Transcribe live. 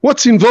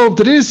What's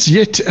involved? It is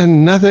yet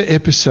another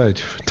episode.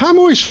 Time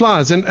always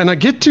flies, and I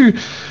get to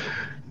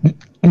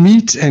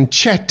meet and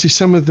chat to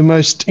some of the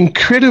most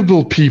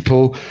incredible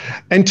people.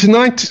 And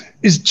tonight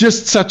is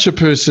just such a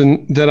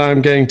person that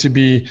I'm going to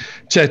be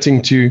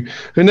chatting to.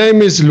 Her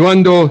name is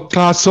Lwando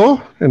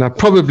Xaso, and I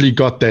probably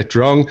got that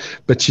wrong,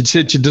 but she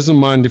said she doesn't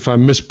mind if I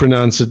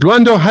mispronounce it.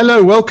 Lwando,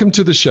 hello, welcome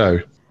to the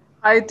show.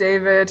 Hi,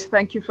 David.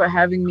 Thank you for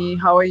having me.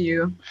 How are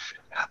you?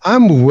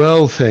 I'm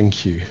well,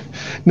 thank you.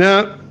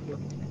 Now,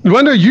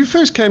 Lwando, you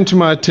first came to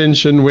my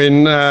attention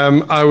when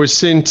I was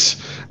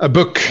sent a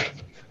book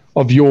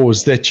of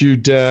yours that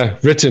you'd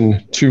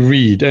written to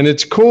read, and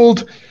it's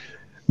called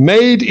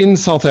Made in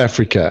South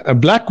Africa, a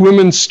Black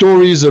Woman's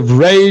Stories of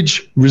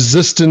Rage,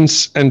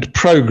 Resistance, and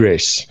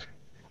Progress.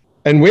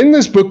 And when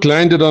this book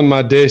landed on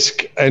my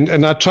desk,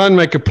 and I try and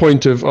make a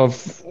point of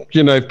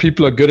if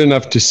people are good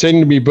enough to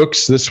send me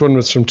books, this one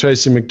was from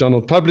Tracy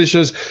McDonald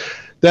Publishers,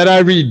 that I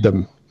read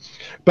them.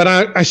 But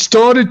I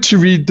started to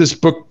read this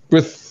book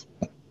with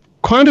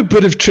quite a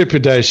bit of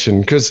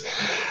trepidation because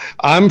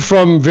I'm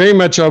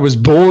I was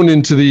born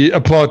into the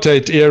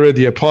apartheid era,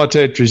 the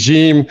apartheid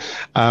regime.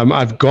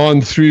 I've gone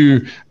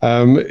through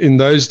in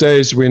those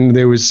days when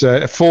there was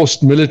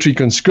forced military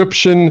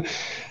conscription.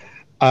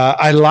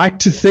 I like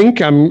to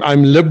think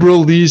I'm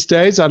liberal these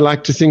days. I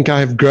like to think I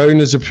have grown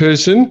as a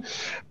person,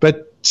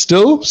 but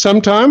still,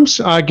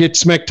 sometimes I get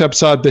smacked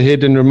upside the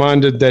head and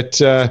reminded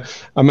that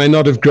I may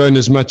not have grown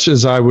as much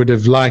as I would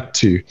have liked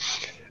to.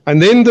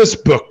 And then this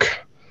book.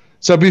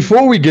 So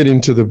before we get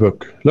into the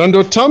book,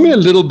 Lwando, tell me a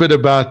little bit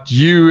about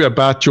you,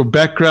 about your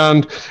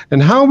background,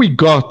 and how we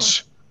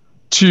got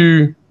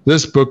to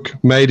this book,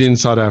 Made in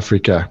South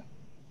Africa.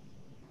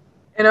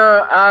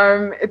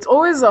 It's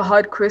always a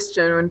hard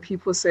question when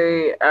people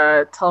say,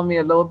 tell me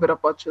a little bit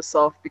about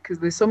yourself, because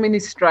there's so many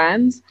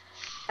strands,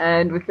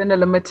 and within a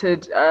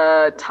limited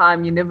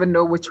time, you never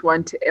know which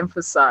one to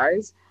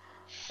emphasize.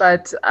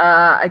 But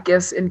I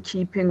guess in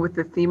keeping with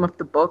the theme of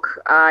the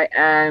book, I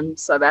am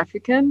South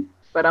African,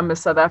 but I'm a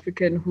South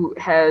African who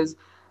has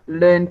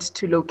learned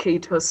to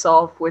locate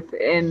herself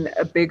within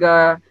a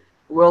bigger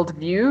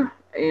worldview.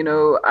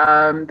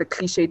 The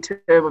cliche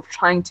term of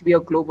trying to be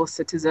a global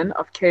citizen,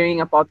 of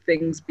caring about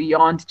things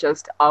beyond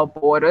just our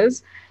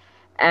borders.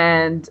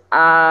 And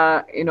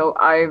I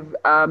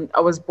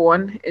was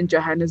born in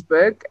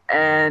Johannesburg,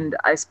 and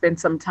I spent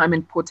some time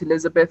in Port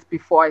Elizabeth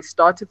before I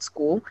started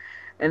school.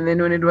 And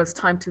then when it was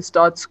time to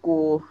start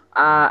school,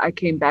 I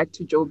came back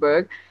to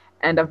Joburg,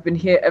 and I've been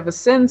here ever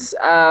since,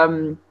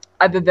 other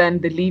than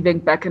the leaving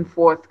back and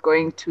forth,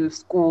 going to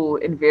school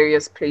in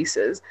various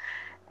places.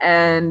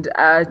 And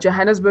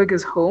Johannesburg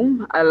is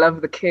home. I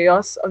love the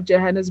chaos of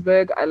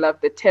Johannesburg. I love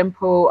the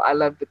tempo. I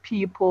love the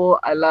people.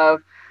 I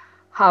love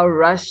how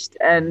rushed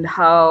and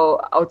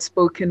how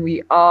outspoken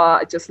we are.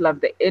 I just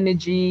love the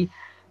energy.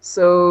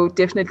 So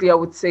definitely I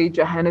would say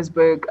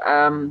Johannesburg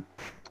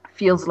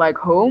feels like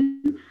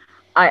home.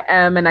 I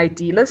am an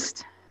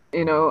idealist.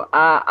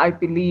 I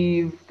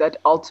believe that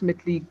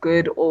ultimately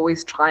good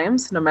always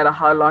triumphs, no matter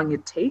how long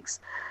it takes.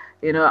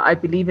 I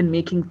believe in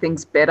making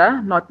things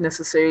better, not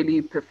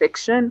necessarily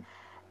perfection.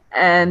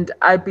 And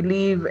I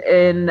believe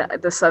in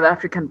the South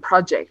African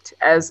project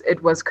as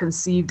it was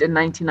conceived in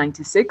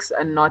 1996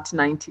 and not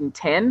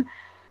 1910.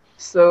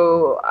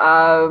 So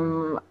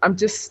I'm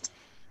just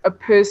a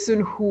person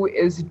who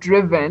is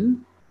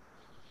driven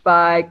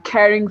by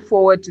carrying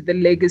forward the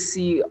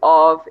legacy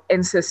of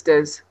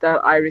ancestors that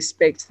I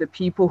respect, the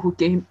people who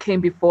came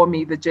before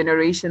me, the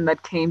generation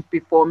that came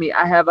before me.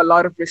 I have a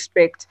lot of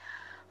respect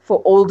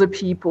for older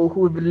people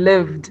who've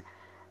lived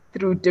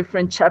through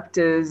different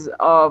chapters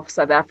of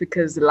South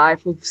Africa's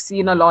life, who've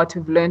seen a lot,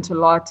 who've learned a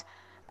lot.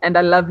 And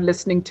I love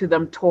listening to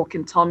them talk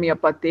and tell me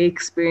about their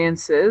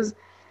experiences.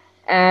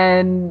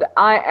 And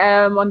I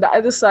am on the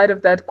other side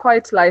of that,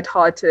 quite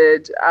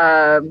lighthearted.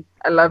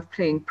 I love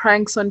playing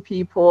pranks on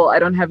people. I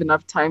don't have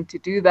enough time to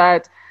do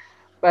that,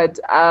 but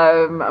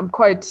I'm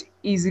quite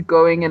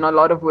easygoing in a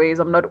lot of ways.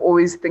 I'm not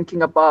always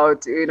thinking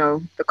about,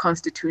 the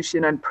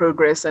Constitution and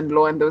progress and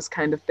law and those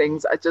kind of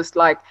things. I just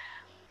like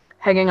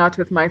hanging out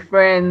with my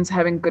friends,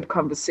 having good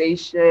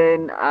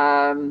conversation,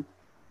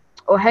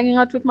 or hanging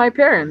out with my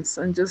parents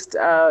and just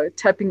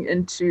tapping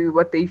into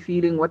what they're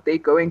feeling, what they're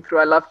going through.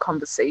 I love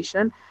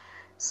conversation.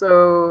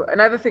 So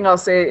another thing I'll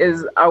say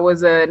is I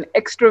was an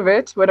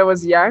extrovert when I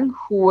was young,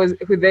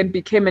 who then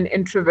became an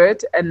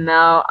introvert, and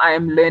now I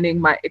am learning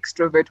my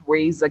extrovert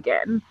ways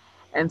again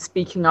and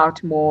speaking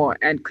out more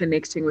and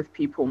connecting with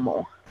people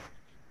more.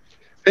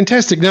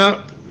 Fantastic.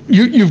 Now,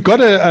 you've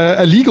got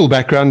a legal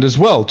background as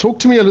well. Talk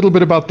to me a little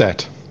bit about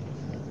that.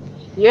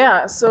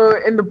 Yeah,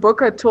 so in the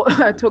book, I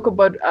talk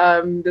about,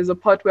 there's a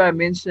part where I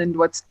mentioned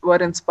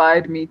what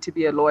inspired me to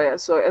be a lawyer.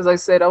 So as I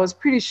said, I was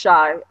pretty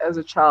shy as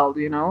a child,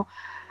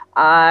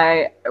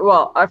 I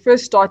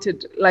first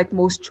started like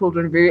most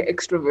children, very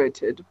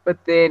extroverted, but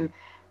then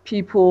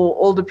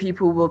older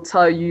people will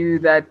tell you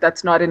that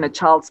that's not in a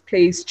child's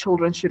place.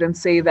 Children shouldn't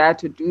say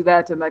that or do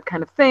that and that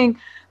kind of thing.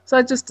 So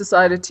I just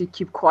decided to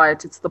keep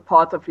quiet. It's the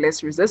path of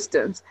less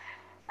resistance.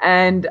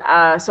 And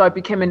so I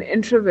became an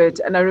introvert.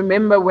 And I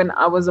remember when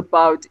I was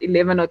about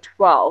 11 or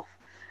 12,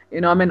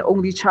 I'm an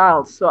only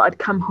child. So I'd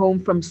come home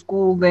from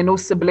school, there are no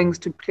siblings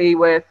to play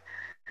with.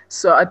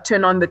 So I'd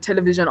turn on the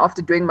television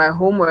after doing my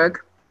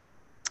homework.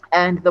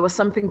 And there was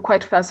something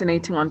quite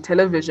fascinating on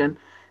television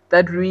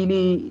that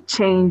really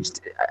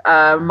changed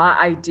my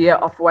idea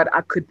of what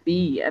I could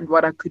be and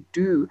what I could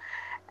do.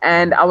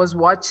 And I was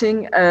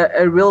watching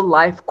a real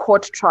life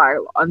court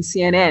trial on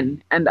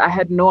CNN, and I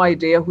had no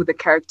idea who the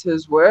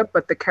characters were,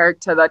 but the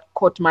character that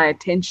caught my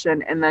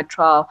attention in that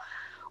trial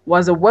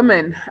was a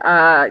woman.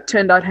 It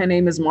turned out her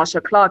name is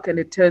Marsha Clark, and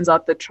it turns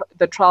out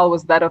the trial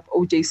was that of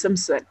O.J.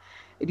 Simpson.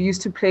 It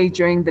used to play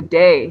during the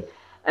day.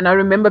 And I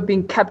remember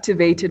being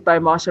captivated by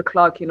Marsha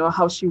Clark,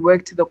 how she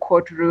worked the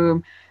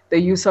courtroom, the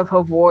use of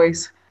her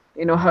voice,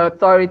 her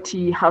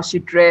authority, how she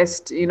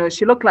dressed.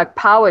 She looked like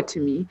power to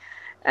me.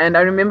 And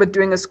I remember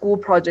doing a school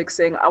project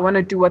saying, I want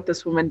to do what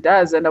this woman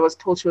does. And I was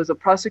told she was a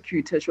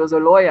prosecutor, she was a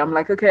lawyer. I'm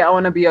like, okay, I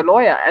want to be a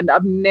lawyer. And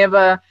I've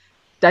never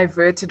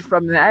diverted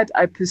from that.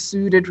 I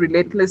pursued it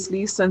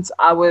relentlessly since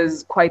I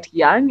was quite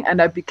young,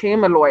 and I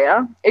became a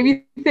lawyer.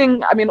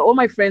 All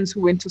my friends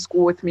who went to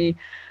school with me,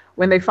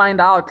 when they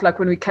find out, like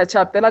when we catch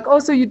up, they're like, oh,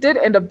 so you did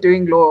end up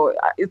doing law.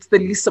 It's the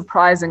least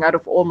surprising out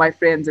of all my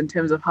friends in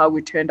terms of how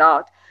we turned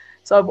out.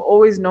 So I've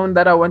always known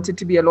that I wanted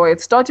to be a lawyer.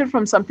 It started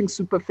from something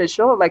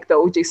superficial, like the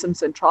O.J.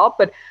 Simpson trial.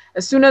 But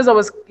as soon as I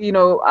was,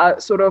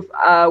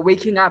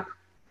 waking up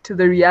to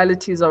the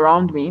realities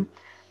around me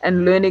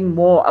and learning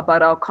more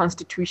about our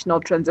constitutional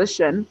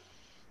transition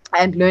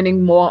and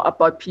learning more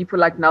about people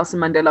like Nelson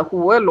Mandela, who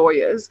were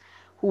lawyers,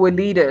 who were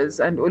leaders,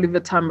 and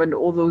Oliver Tambo and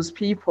all those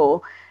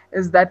people,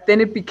 is that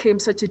then it became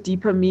such a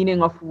deeper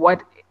meaning of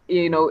what,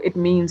 it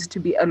means to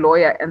be a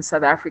lawyer in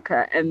South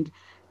Africa, and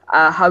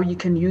how you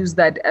can use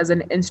that as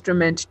an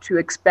instrument to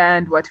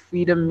expand what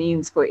freedom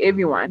means for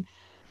everyone.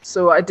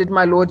 So I did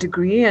my law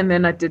degree, and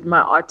then I did my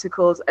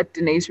articles at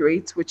Denays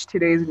Rates, which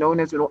today is known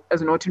as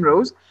Norton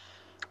Rose.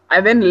 I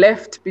then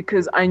left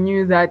because I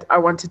knew that I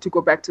wanted to go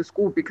back to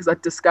school, because I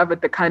discovered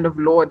the kind of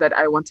law that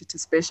I wanted to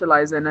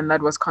specialize in, and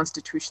that was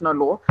constitutional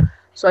law.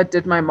 So I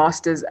did my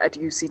master's at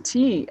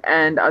UCT,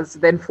 and I was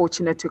then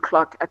fortunate to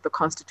clerk at the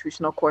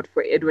Constitutional Court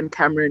for Edwin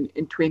Cameron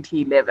in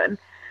 2011.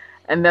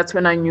 And that's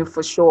when I knew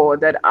for sure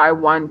that I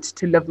want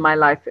to live my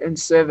life in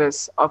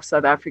service of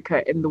South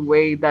Africa in the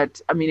way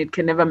that, it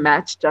can never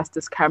match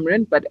Justice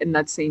Cameron, but in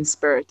that same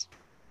spirit.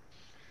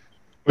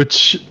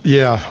 Which,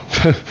 yeah,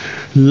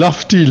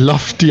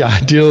 lofty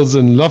ideals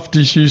and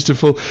lofty shoes to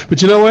fill.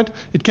 But you know what?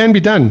 It can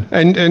be done.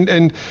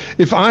 And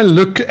if I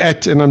look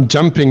at, and I'm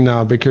jumping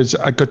now because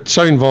I got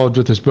so involved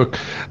with this book,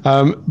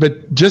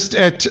 but just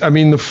at,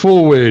 the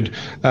foreword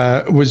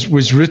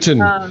was written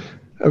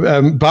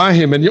by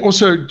him. And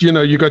also,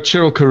 you got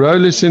Cheryl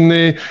Carolus in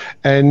there.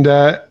 And,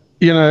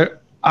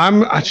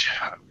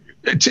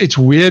 it's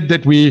weird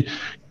that we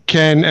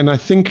can, and I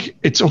think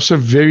it's also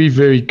very,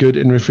 very good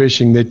and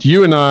refreshing that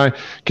you and I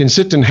can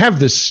sit and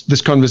have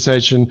this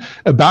conversation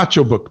about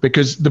your book,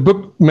 because the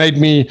book made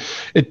me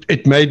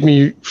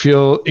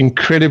feel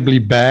incredibly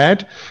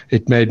bad.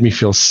 It made me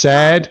feel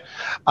sad.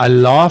 I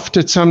laughed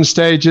at some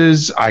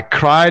stages. I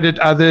cried at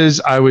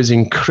others. I was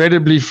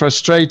incredibly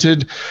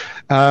frustrated.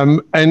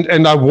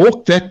 And I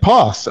walked that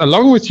path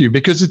along with you,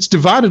 because it's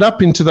divided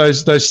up into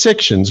those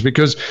sections,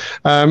 because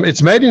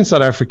it's made in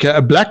South Africa,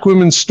 a black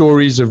woman's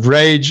stories of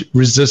rage,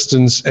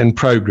 resistance, and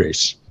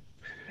progress.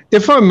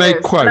 If I may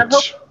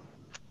quote.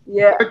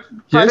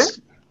 Yes?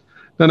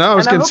 No, I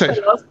was going to say.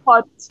 The last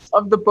part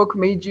of the book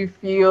made you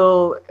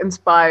feel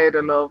inspired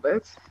a little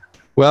bit.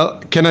 Well,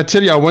 can I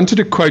tell you, I wanted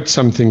to quote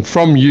something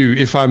from you,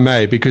 if I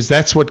may, because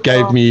that's what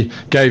gave me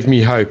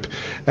hope.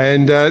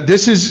 And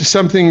this is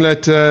something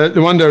that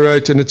Lwando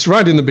wrote, and it's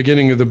right in the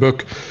beginning of the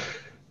book.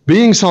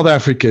 Being South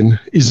African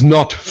is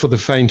not for the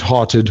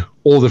faint-hearted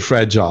or the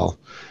fragile.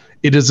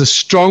 It is a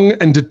strong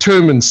and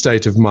determined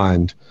state of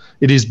mind.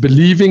 It is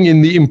believing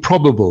in the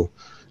improbable.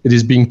 It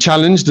is being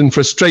challenged and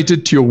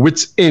frustrated to your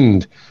wit's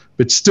end,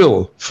 but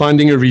still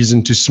finding a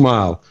reason to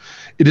smile.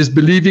 It is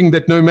believing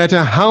that no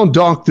matter how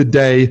dark the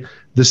day,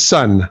 the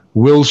sun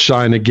will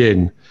shine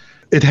again.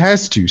 It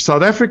has to.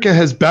 South Africa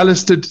has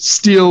ballasted,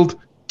 steeled,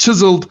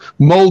 chiseled,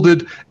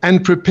 molded,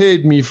 and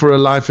prepared me for a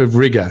life of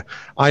rigor.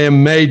 I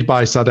am made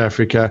by South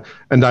Africa,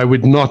 and I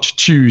would not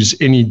choose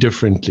any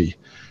differently.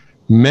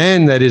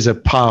 Man, that is a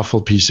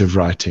powerful piece of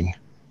writing.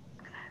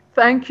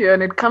 Thank you.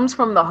 And it comes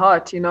from the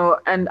heart,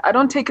 and I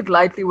don't take it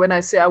lightly when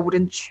I say I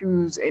wouldn't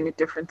choose any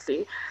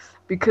differently,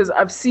 because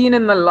I've seen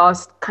in the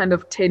last kind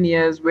of 10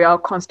 years where our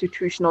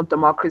constitutional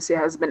democracy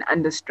has been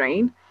under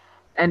strain,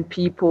 and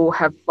people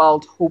have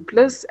felt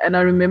hopeless. And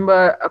I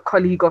remember a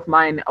colleague of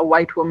mine, a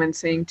white woman,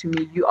 saying to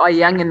me, "You are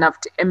young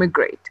enough to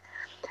immigrate."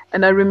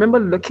 And I remember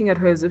looking at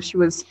her as if she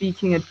was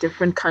speaking a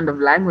different kind of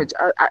language.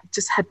 I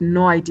just had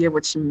no idea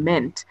what she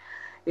meant.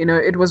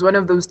 It was one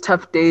of those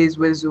tough days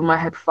where Zuma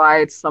had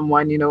fired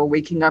someone,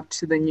 waking up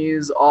to the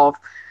news of,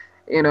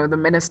 the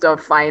Minister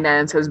of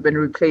Finance has been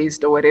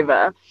replaced or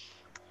whatever.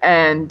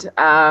 And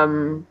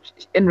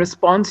in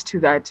response to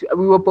that,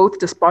 we were both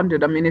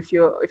despondent. I mean, if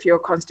you're a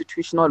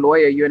constitutional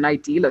lawyer, you're an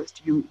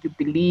idealist. You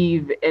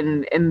believe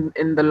in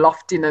the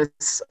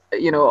loftiness,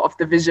 of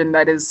the vision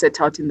that is set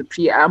out in the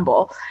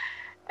preamble.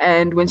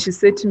 And when she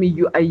said to me,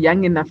 "You are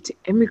young enough to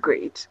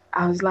immigrate,"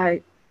 I was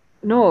like,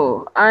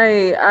 "No,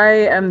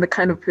 I am the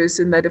kind of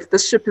person that if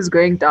this ship is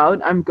going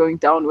down, I'm going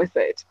down with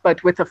it,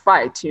 but with a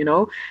fight.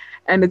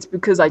 And it's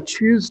because I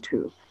choose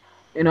to.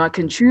 I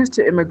can choose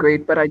to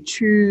immigrate, but I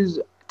choose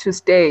to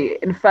stay.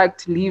 In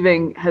fact,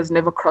 leaving has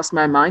never crossed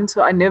my mind.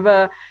 So I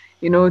never,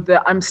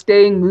 the I'm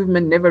staying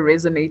movement never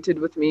resonated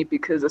with me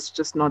because it's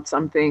just not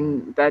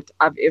something that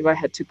I've ever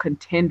had to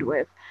contend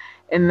with.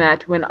 In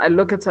that, when I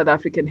look at South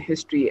African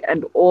history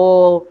and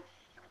all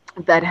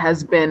that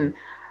has been,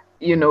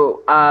 you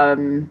know,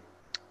 um,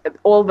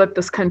 all that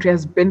this country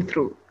has been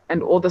through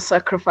and all the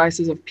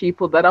sacrifices of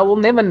people that I will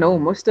never know,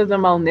 most of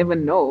them I'll never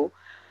know.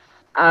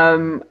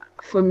 um,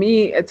 for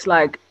me, it's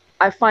like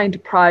I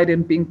find pride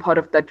in being part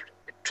of that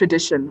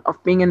tradition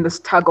of being in this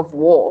tug of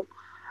war,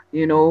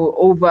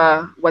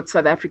 over what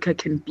South Africa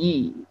can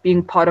be,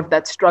 being part of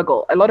that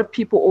struggle. A lot of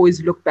people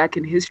always look back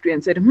in history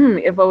and said,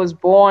 if I was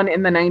born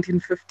in the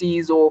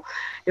 1950s or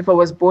if I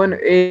was born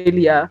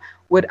earlier,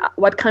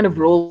 what kind of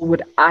role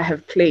would I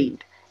have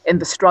played in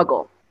the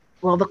struggle?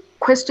 Well, the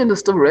question is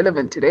still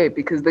relevant today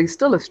because there's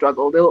still a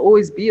struggle. There'll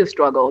always be a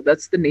struggle.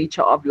 That's the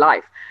nature of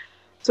life.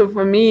 So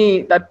for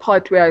me, that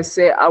part where I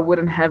say I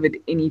wouldn't have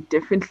it any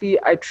differently,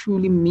 I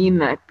truly mean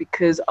that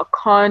because I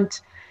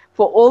can't,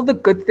 for all the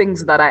good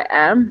things that I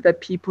am,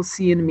 that people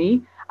see in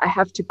me, I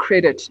have to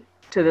credit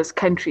to this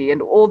country.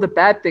 And all the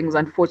bad things,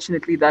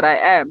 unfortunately, that I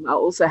am, I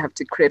also have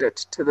to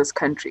credit to this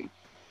country.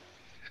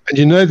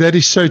 And that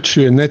is so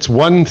true, and that's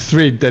one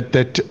thread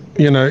that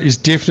is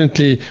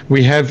definitely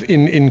we have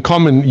in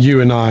common,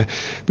 you and I,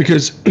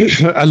 because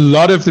a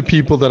lot of the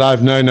people that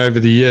I've known over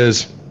the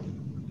years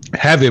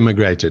have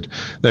immigrated.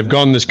 They've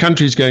gone, this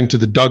country's going to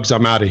the dogs,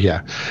 I'm out of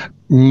here.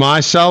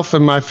 Myself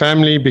and my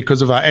family,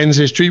 because of our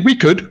ancestry, we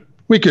could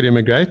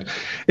immigrate.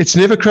 It's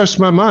never crossed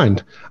my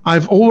mind.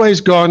 I've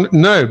always gone,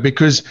 no,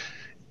 because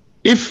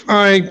if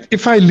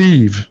I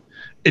leave,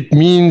 it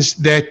means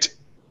that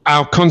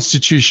our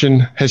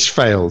constitution has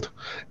failed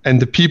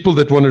and the people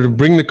that wanted to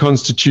bring the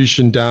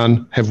constitution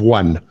down have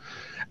won.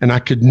 And I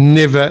could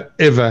never,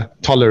 ever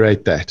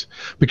tolerate that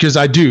because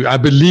I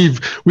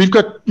believe we've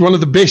got one of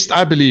the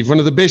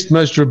best,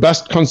 most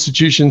robust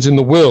constitutions in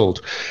the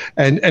world.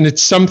 And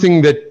it's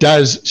something that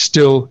does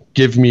still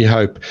give me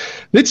hope.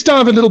 Let's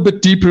dive a little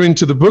bit deeper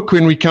into the book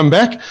when we come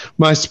back.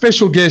 My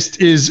special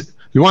guest is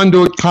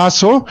Lwando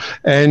Xaso,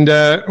 and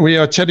we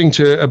are chatting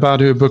to her about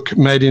her book,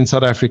 Made in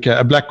South Africa,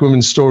 A Black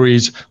Woman's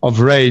Stories of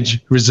Rage,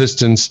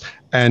 Resistance,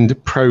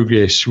 and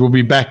Progress. We'll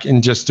be back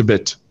in just a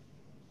bit.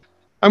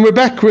 And we're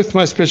back with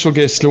my special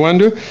guest,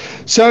 Lwando.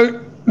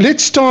 So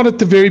let's start at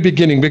the very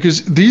beginning,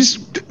 because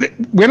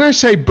when I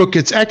say book,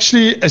 it's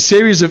actually a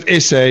series of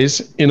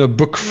essays in a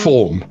book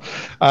form.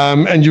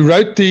 And you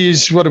wrote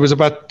these, it was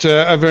about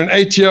over an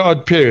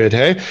 8-year-odd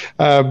period,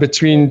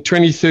 between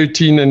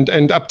 2013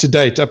 and up to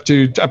date, up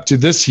to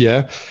this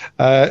year.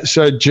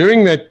 So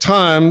during that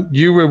time,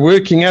 you were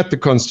working at the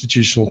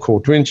Constitutional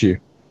Court, weren't you?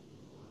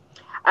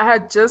 I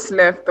had just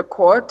left the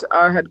court.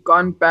 I had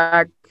gone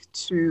back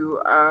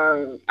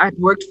I'd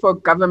worked for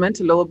government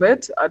a little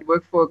bit. I'd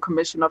worked for a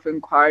commission of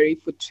inquiry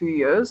for 2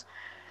 years.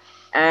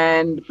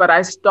 But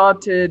I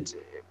started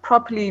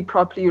properly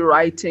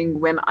writing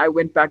when I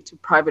went back to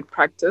private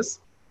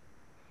practice,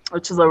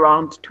 which is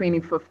around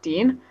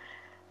 2015.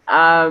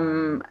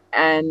 I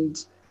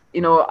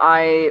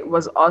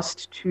was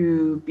asked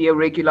to be a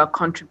regular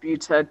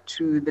contributor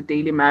to the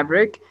Daily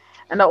Maverick.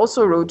 And I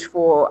also wrote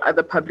for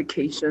other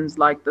publications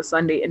like the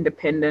Sunday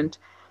Independent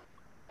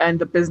and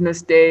the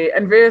Business Day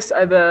and various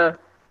other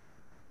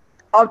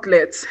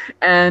outlets.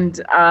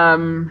 And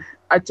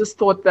I just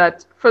thought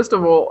that, first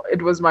of all,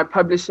 it was my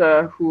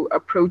publisher who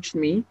approached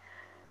me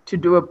to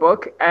do a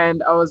book,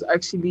 and I was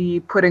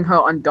actually putting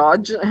her on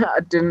dodge.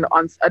 I didn't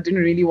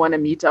really want to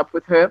meet up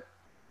with her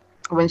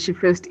when she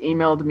first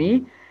emailed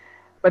me.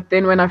 But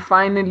then when I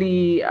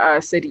finally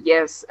said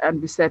yes and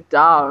we sat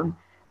down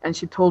and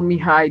she told me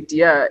her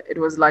idea, it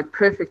was like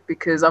perfect,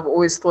 because I've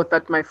always thought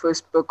that my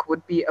first book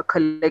would be a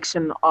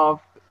collection of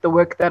the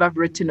work that I've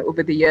written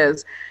over the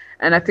years.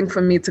 And I think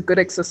for me, it's a good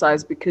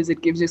exercise because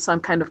it gives you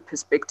some kind of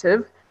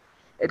perspective.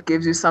 It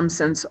gives you some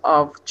sense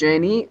of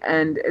journey,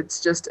 and it's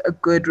just a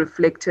good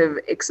reflective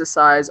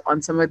exercise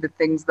on some of the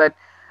things that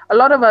a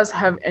lot of us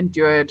have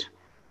endured,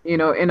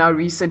 in our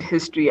recent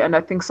history. And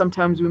I think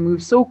sometimes we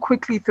move so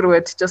quickly through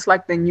it, just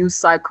like the news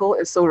cycle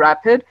is so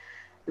rapid,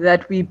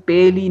 that we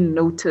barely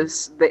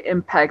notice the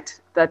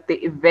impact that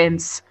the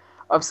events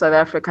of South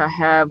Africa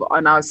have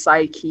on our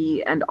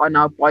psyche and on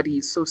our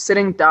bodies. So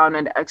sitting down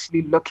and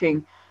actually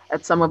looking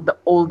at some of the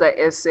older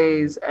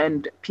essays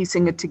and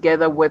piecing it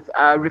together with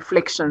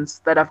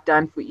reflections that I've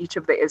done for each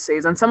of the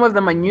essays, and some of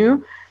them are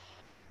new,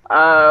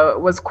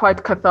 was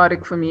quite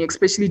cathartic for me,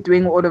 especially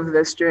doing all of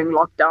this during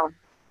lockdown.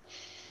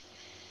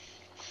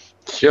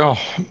 Yeah,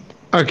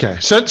 Okay,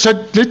 so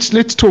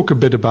let's talk a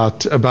bit about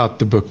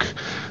the book,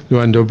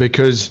 Lwando,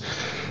 because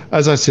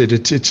as I said,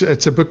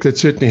 it's a book that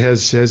certainly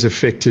has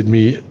affected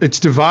me. It's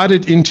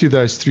divided into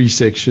those three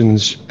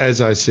sections, as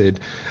I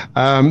said.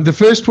 The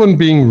first one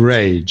being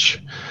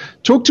rage.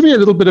 Talk to me a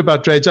little bit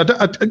about rage.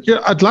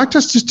 I'd like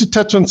us just to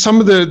touch on some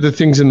of the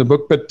things in the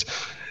book, but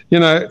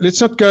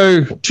let's not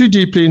go too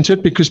deeply into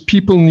it because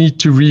people need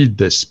to read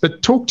this.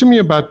 But talk to me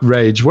about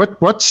rage.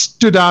 What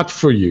stood out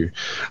for you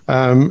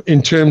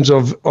in terms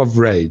of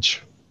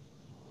rage?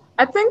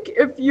 I think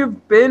if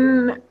you've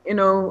been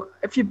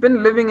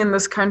living in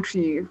this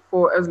country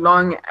for as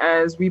long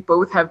as we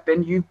both have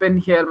been, you've been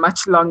here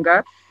much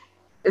longer,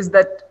 is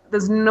that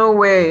there's no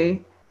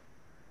way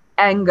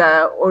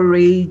anger or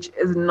rage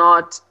is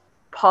not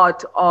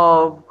part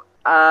of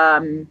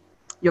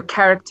your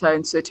character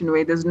in certain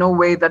way. There's no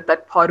way that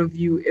that part of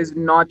you is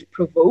not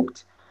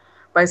provoked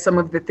by some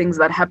of the things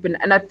that happen.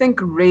 And I think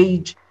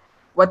rage,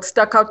 what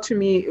stuck out to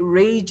me,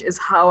 rage is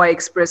how I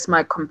express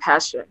my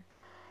compassion.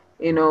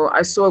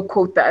 I saw a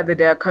quote the other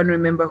day, I can't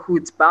remember who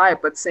it's by,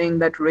 but saying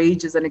that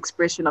rage is an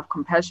expression of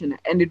compassion.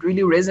 And it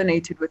really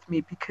resonated with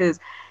me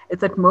because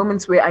it's at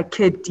moments where I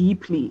care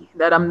deeply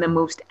that I'm the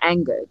most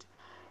angered,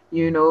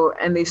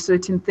 and there's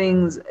certain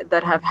things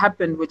that have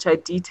happened, which I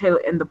detail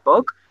in the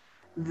book,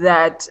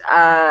 that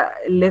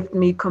left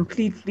me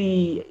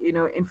completely,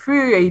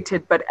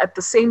 infuriated. But at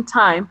the same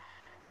time,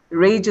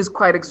 rage is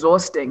quite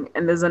exhausting.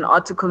 And there's an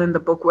article in the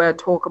book where I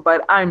talk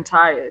about I'm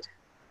tired.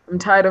 I'm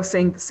tired of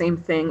saying the same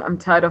thing. I'm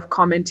tired of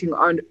commenting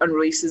on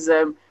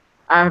racism.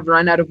 I have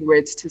run out of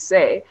words to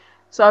say.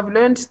 So I've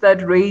learned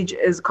that rage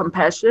is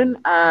compassion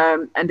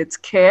and it's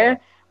care.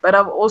 But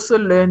I've also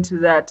learned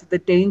that the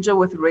danger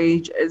with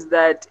rage is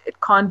that it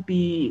can't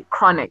be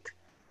chronic.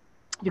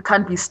 You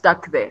can't be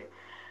stuck there.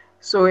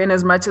 So in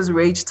as much as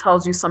rage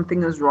tells you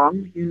something is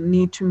wrong, you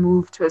need to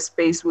move to a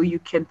space where you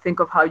can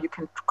think of how you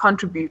can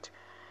contribute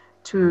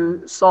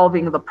to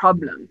solving the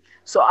problem.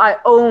 So I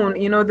own,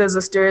 there's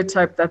a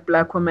stereotype that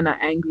Black women are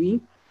angry.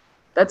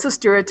 That's a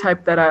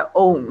stereotype that I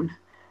own.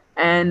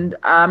 And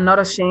I'm not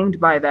ashamed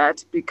by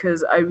that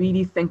because I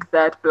really think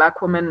that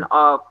Black women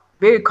are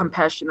very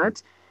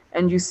compassionate.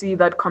 And you see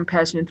that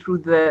compassion through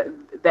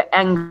the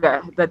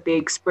anger that they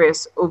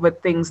express over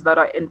things that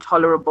are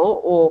intolerable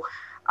or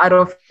out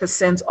of a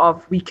sense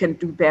of we can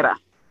do better.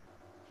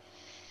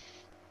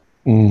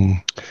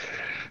 Mm.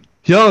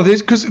 Yeah,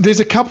 there's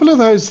a couple of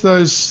those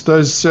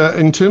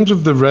in terms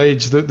of the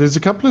rage. There's a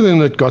couple of them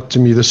that got to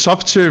me. The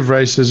soft serve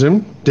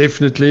racism,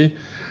 definitely.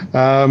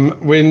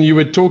 When you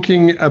were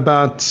talking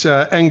about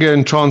anger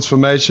and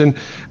transformation,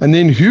 and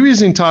then who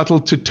is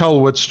entitled to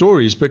tell what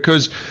stories?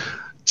 Because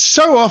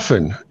so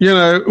often,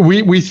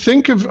 we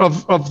think of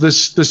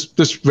this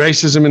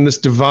racism and this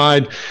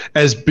divide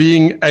as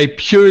being a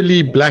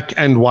purely black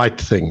and white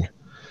thing,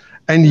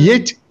 and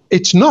yet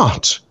it's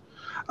not.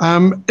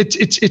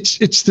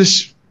 It's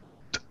this.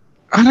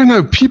 I don't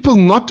know, people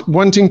not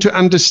wanting to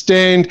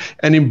understand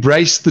and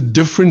embrace the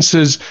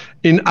differences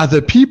in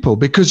other people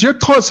because you're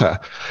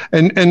Xhosa.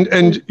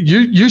 And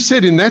you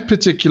said in that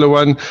particular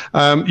one,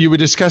 you were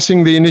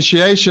discussing the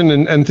initiation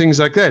and things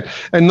like that.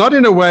 And not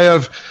in a way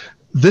of,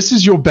 this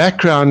is your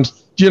background,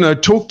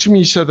 talk to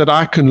me so that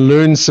I can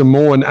learn some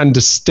more and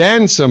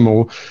understand some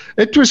more.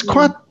 It was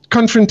quite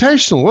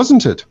confrontational,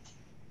 wasn't it?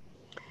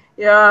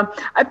 Yeah,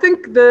 I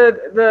think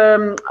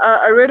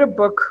I read a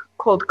book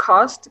called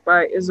Caste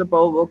by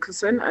Isabel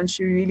Wilkerson, and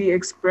she really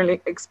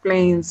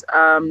explains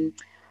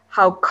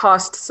how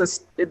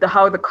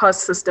the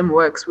caste system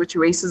works, which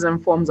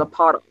racism forms a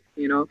part of.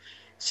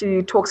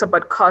 She talks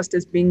about caste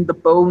as being the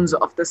bones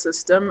of the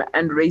system,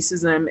 and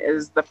racism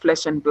is the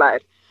flesh and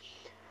blood.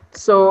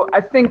 So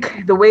I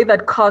think the way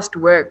that caste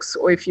works,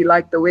 or if you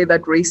like, the way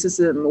that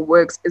racism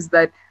works, is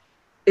that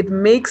it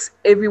makes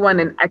everyone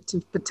an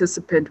active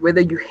participant,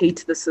 whether you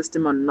hate the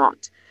system or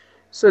not.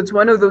 So it's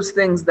one of those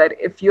things that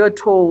if you're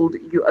told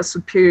you are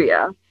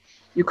superior,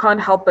 you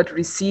can't help but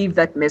receive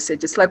that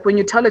message. It's like when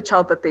you tell a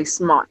child that they're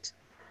smart,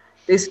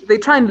 they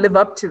try and live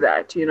up to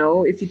that.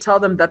 If you tell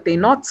them that they're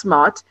not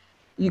smart,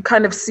 you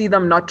kind of see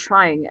them not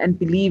trying and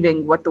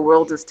believing what the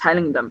world is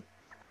telling them.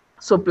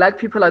 So Black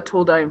people are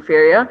told are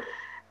inferior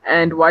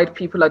and white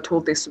people are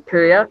told they're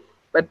superior.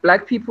 But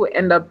Black people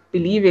end up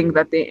believing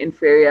that they're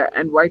inferior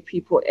and white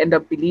people end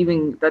up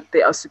believing that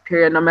they are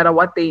superior, no matter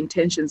what their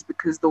intentions,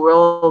 because the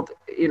world,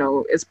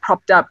 is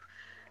propped up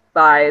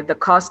by the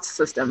caste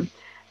system.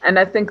 And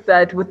I think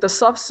that with the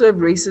soft serve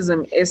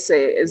racism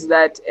essay is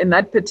that in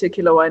that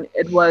particular one,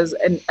 it was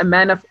a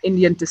man of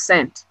Indian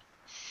descent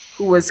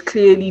who was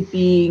clearly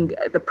being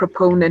the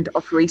proponent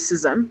of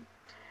racism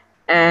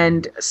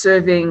and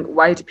serving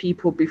white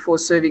people before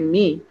serving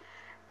me.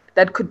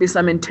 That could be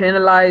some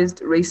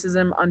internalized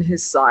racism on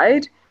his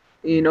side,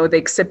 the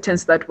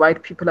acceptance that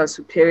white people are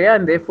superior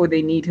and therefore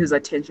they need his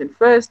attention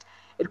first.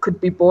 It could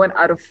be born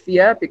out of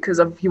fear because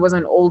he was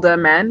an older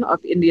man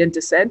of Indian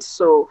descent.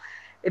 So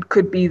it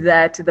could be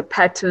that the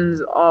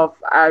patterns of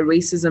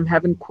racism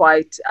haven't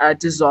quite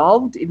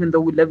dissolved, even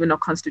though we live in a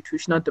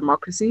constitutional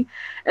democracy.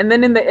 And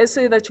then in the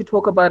essay that you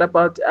talk about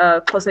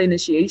Xhosa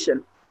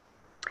initiation,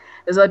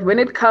 is that when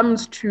it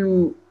comes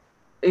to,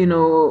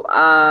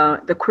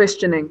 the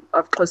questioning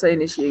of Xhosa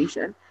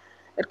initiation,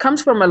 it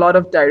comes from a lot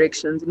of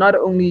directions, not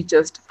only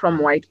just from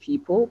white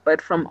people,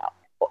 but from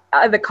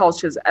other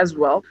cultures as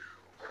well,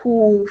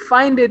 who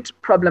find it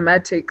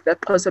problematic that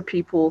Xhosa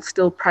people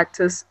still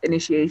practice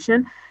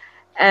initiation.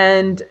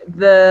 And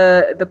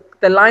the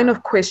line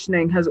of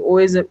questioning has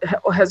always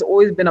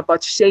been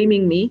about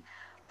shaming me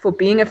for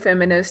being a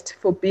feminist,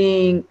 for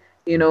being,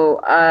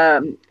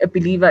 a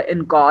believer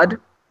in God,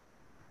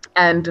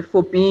 and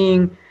for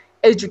being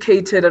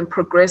educated and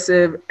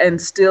progressive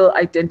and still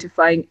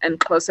identifying as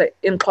Xhosa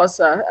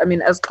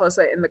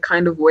in the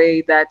kind of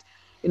way that,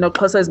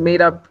 Xhosa is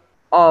made up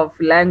of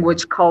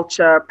language,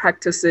 culture,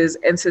 practices,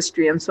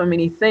 ancestry, and so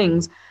many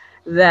things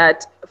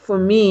that for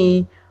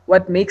me,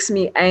 what makes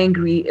me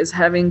angry is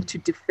having to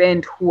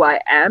defend who I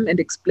am and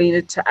explain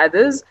it to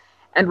others.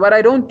 And what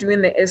I don't do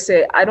in the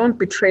essay, I don't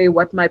betray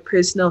what my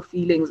personal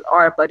feelings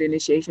are about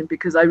initiation,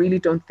 because I really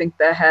don't think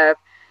they have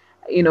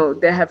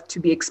to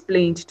be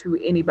explained to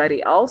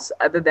anybody else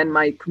other than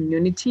my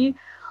community,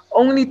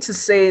 only to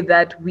say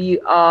that we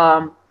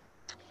are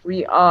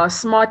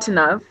smart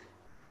enough,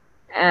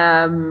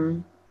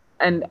 and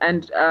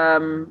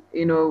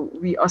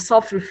we are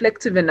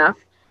self-reflective enough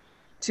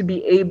to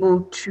be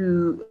able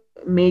to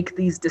make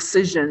these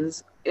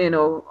decisions,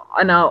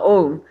 on our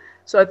own.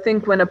 So I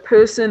think when a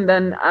person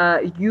then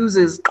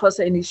uses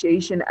Xhosa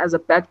initiation as a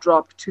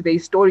backdrop to their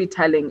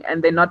storytelling,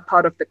 and they're not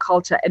part of the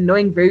culture, and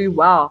knowing very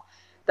well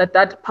that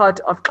that part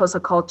of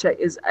Xhosa culture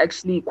is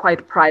actually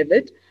quite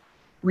private,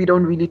 we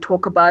don't really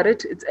talk about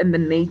it. It's in the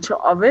nature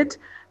of it.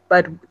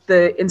 But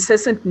the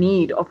incessant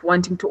need of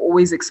wanting to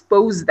always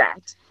expose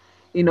that,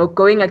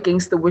 going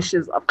against the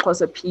wishes of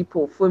Xhosa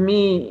people, for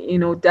me,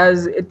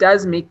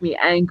 does make me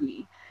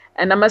angry.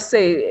 And I must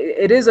say,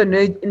 it is a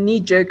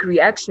knee-jerk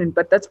reaction,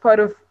 but that's part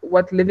of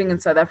what living in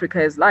South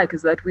Africa is like,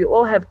 is that we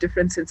all have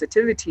different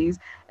sensitivities.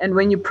 And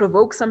when you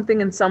provoke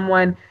something in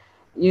someone,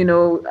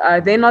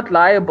 they're not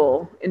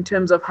liable in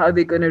terms of how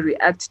they're going to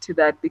react to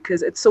that,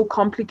 because it's so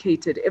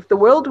complicated. If the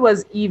world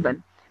was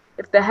even,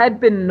 if there had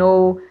been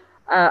no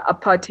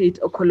apartheid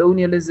or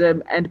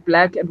colonialism, and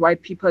black and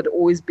white people had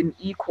always been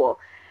equal,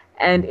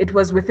 and it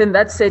was within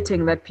that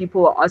setting that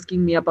people were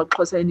asking me about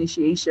Xhosa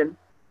initiation,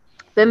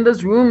 then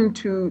there's room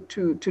to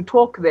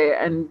talk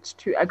there and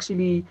to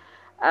actually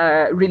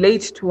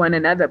relate to one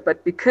another.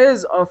 But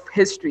because of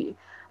history,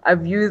 I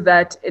view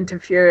that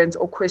interference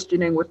or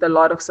questioning with a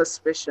lot of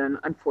suspicion,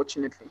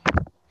 unfortunately.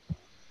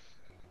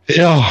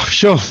 Yeah,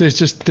 sure.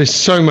 There's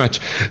so much.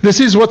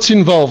 This is what's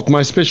involved.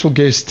 My special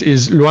guest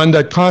is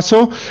Lwando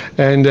Xaso,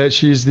 and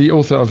she's the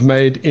author of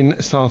Made in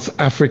South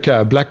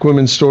Africa: Black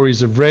Women's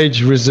Stories of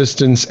Rage,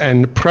 Resistance,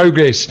 and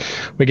Progress.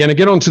 We're going to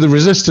get on to the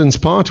resistance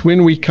part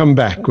when we come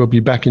back. We'll be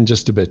back in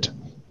just a bit.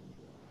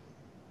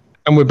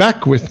 And we're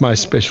back with my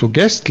special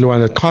guest,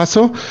 Lwando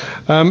Xaso.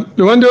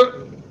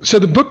 Lwando, so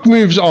the book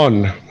moves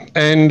on,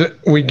 and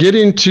we get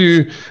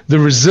into the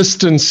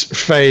resistance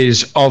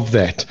phase of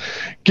that.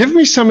 Give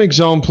me some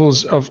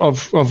examples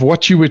of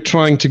what you were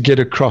trying to get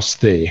across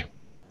there.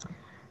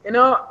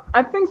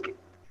 I think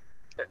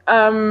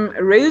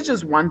rage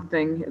is one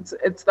thing.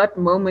 It's that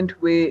moment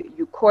where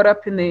you're caught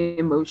up in the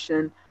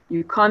emotion,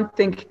 you can't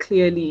think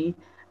clearly.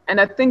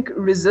 And I think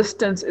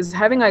resistance is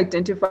having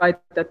identified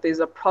that there's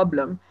a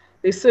problem.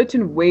 There's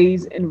certain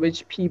ways in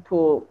which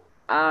people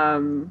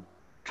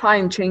try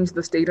and change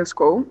the status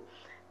quo.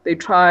 They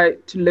try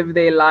to live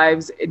their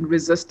lives in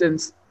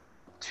resistance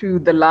to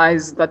the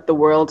lies that the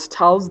world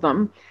tells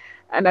them.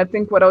 And I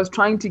think what I was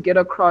trying to get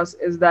across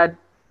is that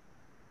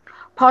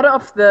part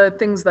of the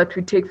things that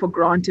we take for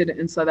granted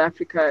in South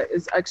Africa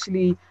is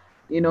actually,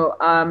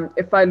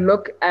 if I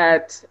look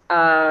at,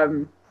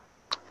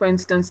 for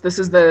instance, this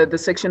is the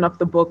section of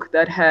the book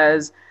that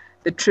has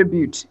the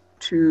tribute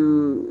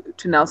to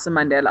Nelson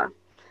Mandela.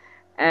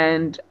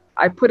 And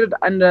I put it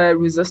under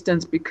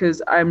resistance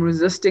because I'm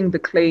resisting the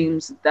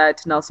claims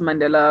that Nelson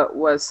Mandela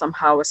was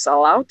somehow a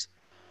sellout.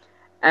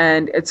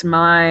 And it's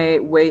my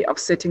way of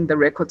setting the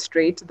record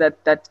straight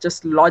that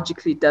just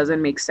logically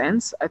doesn't make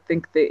sense. I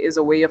think there is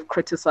a way of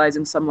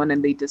criticizing someone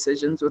and their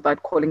decisions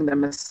without calling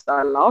them a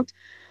sellout.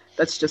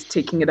 That's just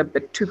taking it a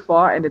bit too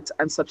far, and it's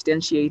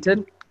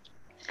unsubstantiated.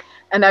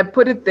 And I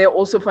put it there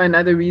also for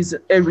another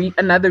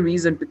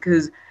reason,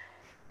 because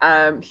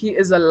he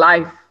is a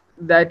life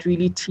that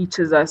really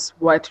teaches us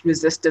what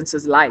resistance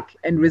is like.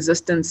 And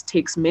resistance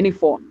takes many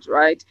forms,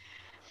 right?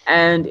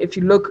 And if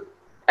you look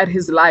at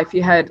his life,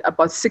 he had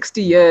about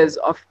 60 years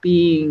of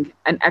being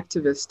an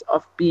activist,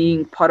 of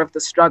being part of the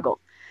struggle.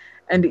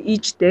 And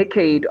each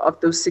decade of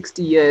those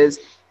 60 years,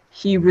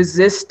 he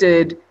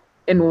resisted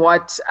in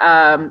what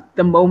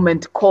the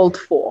moment called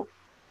for.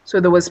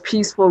 So there was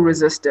peaceful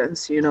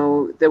resistance,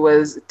 there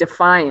was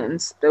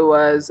defiance, there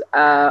was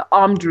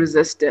armed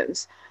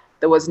resistance,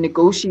 there was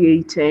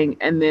negotiating,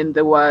 and then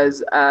there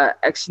was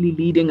actually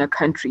leading a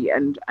country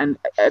and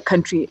a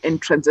country in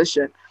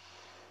transition.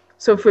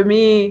 So for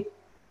me,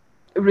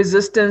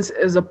 resistance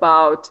is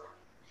about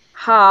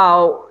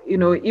how,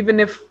 even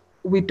if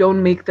we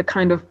don't make the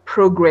kind of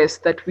progress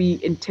that we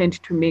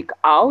intend to make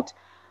out,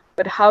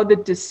 but how the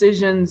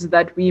decisions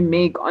that we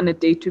make on a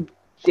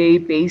day-to-day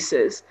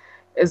basis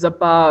is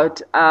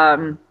about,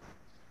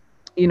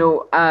 you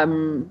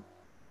know,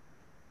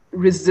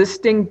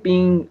 resisting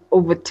being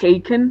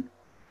overtaken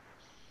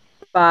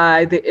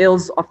by the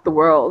ills of the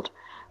world.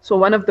 So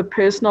one of the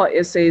personal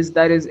essays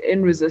that is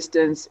in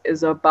Resistance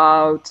is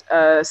about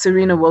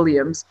Serena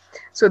Williams.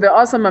 So there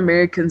are some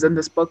Americans in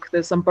this book.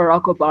 There's some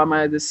Barack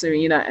Obama, there's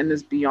Serena, and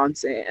there's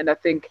Beyonce. And I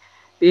think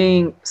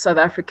being South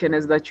African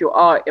is that you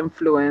are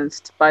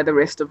influenced by the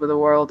rest of the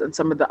world and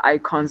some of the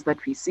icons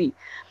that we see.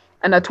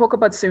 And I talk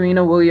about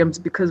Serena Williams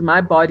because my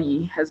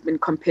body has been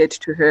compared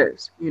to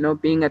hers, you know,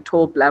 being a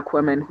tall Black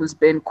woman who's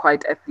been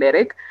quite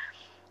athletic.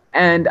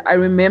 And I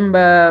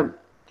remember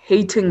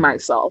hating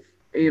myself,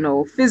 you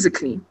know,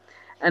 physically.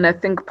 And I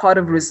think part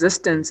of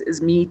resistance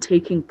is me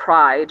taking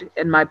pride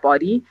in my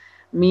body,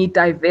 me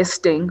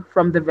divesting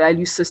from the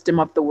value system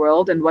of the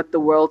world and what the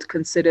world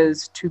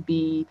considers to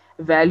be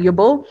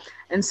valuable,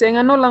 and saying,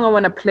 I no longer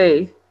want to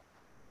play,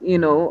 you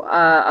know,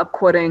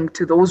 according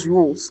to those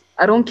rules.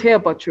 I don't care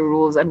about your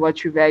rules and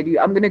what you value.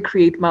 I'm going to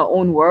create my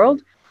own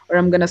world, or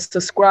I'm going to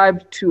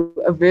subscribe to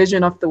a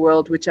version of the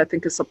world which I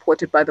think is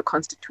supported by the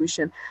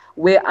Constitution,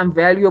 where I'm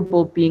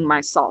valuable being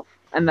myself.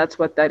 And that's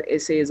what that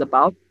essay is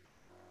about.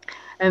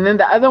 And then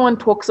the other one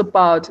talks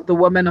about the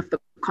women of the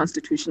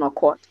Constitutional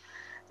Court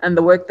and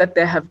the work that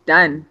they have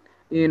done,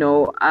 you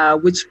know,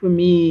 which for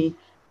me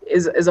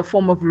is a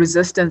form of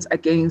resistance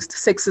against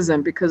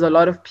sexism, because a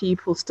lot of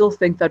people still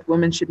think that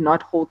women should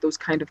not hold those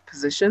kind of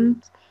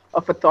positions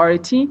of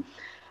authority.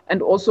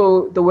 And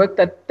also the work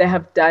that they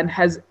have done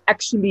has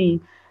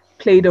actually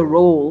played a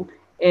role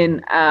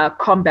in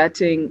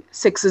combating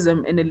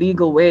sexism in a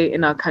legal way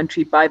in our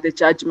country by the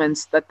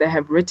judgments that they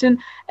have written.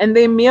 And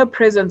their mere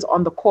presence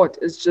on the court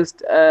is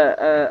just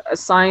a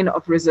sign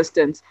of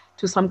resistance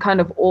to some kind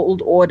of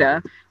old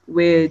order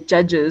where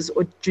judges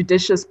or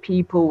judicious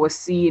people were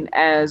seen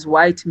as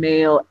white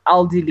male,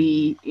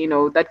 elderly, you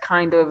know, that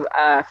kind of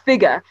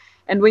figure.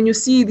 And when you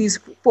see these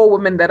four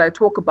women that I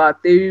talk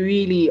about, they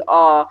really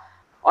are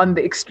on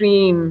the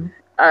extreme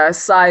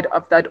side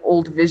of that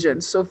old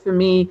vision. So for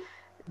me,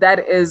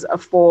 that is a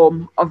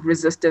form of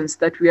resistance,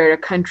 that we are a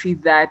country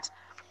that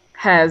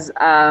has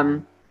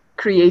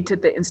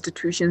created the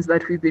institutions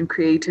that we've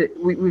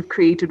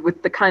created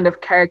with the kind of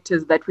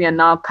characters that we are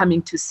now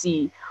coming to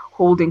see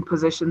holding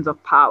positions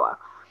of power.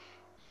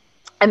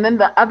 And then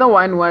the other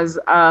one was,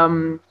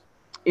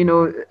 you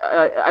know,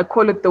 I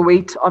call it the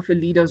weight of a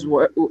leader's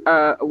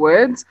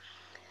words.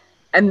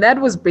 And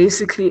that was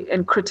basically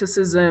in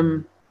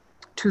criticism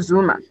to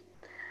Zuma.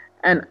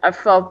 And I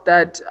felt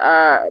that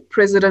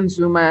President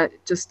Zuma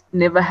just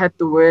never had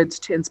the words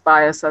to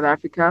inspire South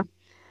Africa.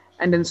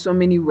 And in so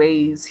many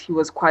ways, he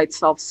was quite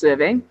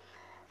self-serving.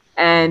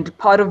 And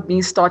part of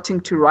me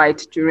starting to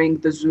write during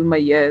the Zuma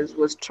years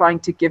was trying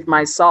to give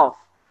myself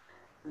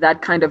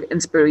that kind of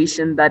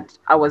inspiration that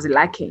I was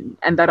lacking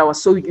and that I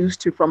was so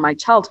used to from my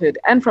childhood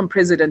and from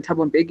President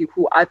Thabo Mbeki,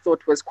 who I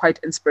thought was quite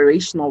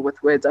inspirational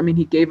with words. I mean,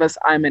 he gave us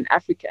I'm an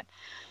African.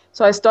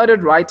 So I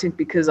started writing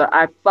because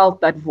I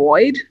felt that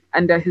void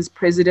under his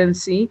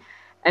presidency.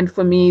 And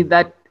for me,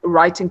 that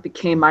writing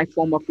became my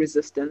form of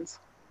resistance.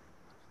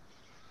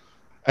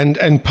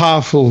 And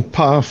powerful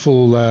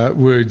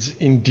words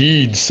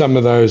indeed. Some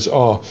of those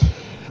are.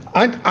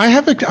 I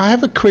have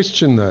a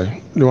question though,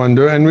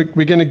 Lwando, and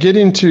we're going to get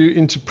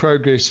into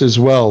progress as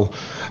well.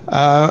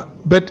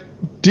 But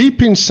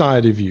deep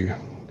inside of you,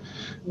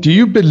 do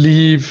you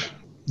believe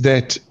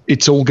that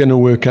it's all going to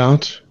work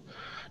out?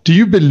 Do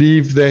you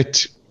believe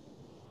that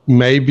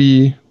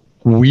maybe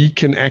we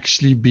can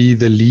actually be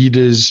the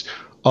leaders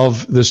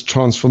of this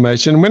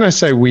transformation? When I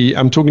say we,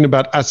 I'm talking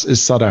about us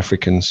as South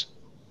Africans.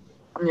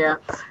 Yeah,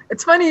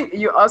 it's funny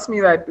you asked me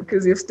that,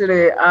 because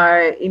yesterday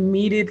I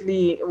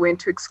immediately went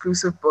to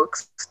Exclusive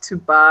Books to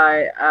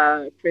buy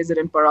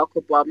President Barack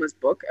Obama's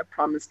book, A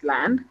Promised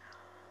Land,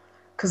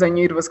 because I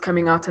knew it was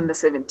coming out on the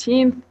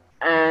 17th.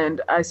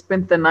 And I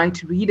spent the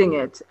night reading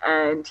it,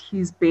 and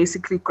he's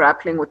basically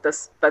grappling with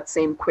that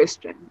same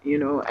question, you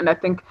know. And I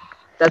think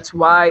that's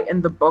why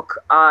in the book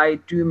I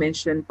do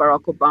mention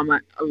Barack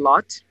Obama a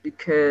lot,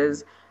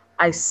 because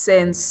I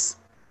sense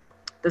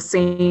the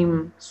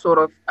same sort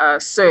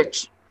of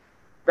search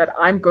that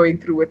I'm going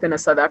through within a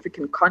South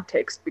African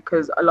context,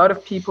 because a lot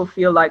of people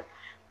feel like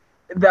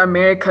the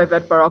America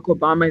that Barack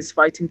Obama is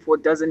fighting for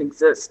doesn't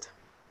exist.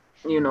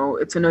 You know,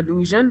 it's an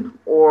illusion,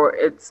 or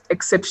it's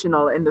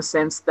exceptional in the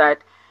sense that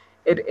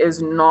it is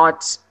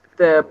not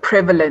the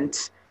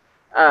prevalent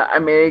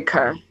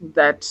America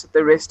that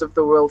the rest of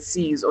the world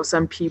sees, or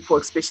some people,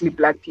 especially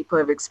Black people,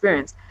 have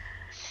experienced.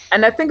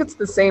 And I think it's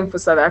the same for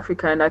South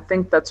Africa. And I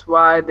think that's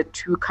why the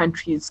two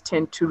countries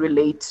tend to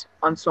relate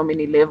on so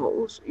many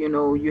levels. You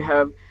know, you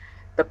have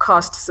the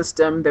caste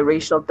system, the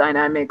racial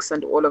dynamics,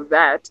 and all of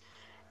that.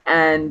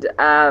 And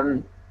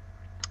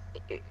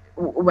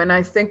when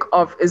I think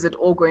of, is it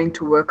all going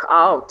to work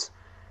out?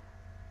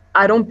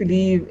 I don't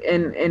believe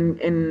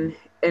in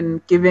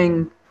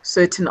giving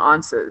certain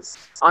answers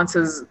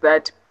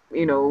that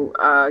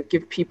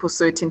give people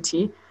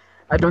certainty.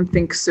 I don't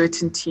think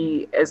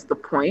certainty is the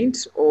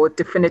point or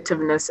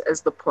definitiveness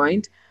is the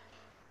point.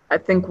 I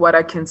think what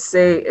I can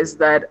say is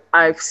that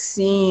I've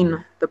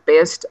seen the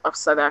best of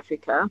South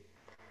Africa,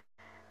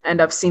 and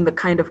I've seen the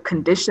kind of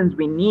conditions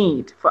we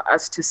need for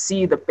us to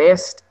see the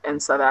best in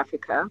South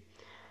Africa.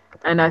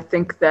 And I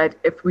think that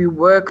if we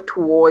work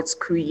towards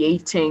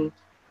creating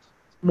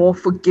more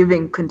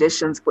forgiving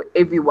conditions for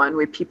everyone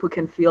where people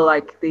can feel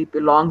like they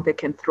belong, they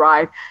can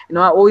thrive.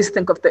 I always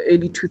think of the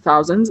early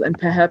 2000s, and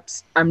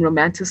perhaps I'm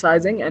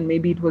romanticizing, and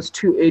maybe it was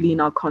too early in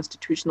our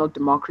constitutional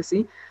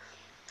democracy.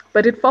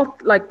 But it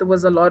felt like there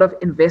was a lot of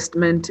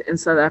investment in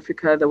South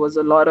Africa. There was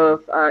a lot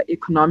of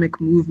economic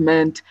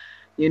movement,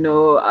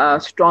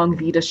 strong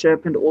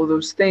leadership and all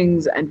those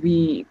things. And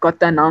we got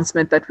the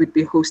announcement that we'd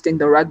be hosting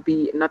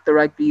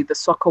the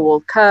Soccer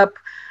World Cup.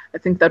 I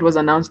think that was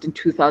announced in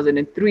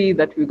 2003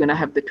 that we were going to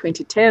have the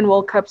 2010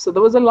 World Cup. So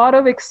there was a lot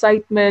of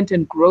excitement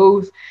and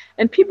growth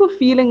and people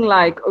feeling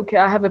like, okay,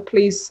 I have a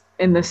place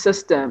in the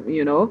system,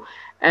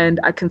 and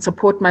I can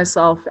support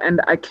myself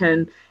and I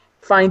can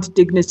find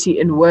dignity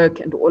in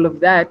work and all of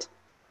that.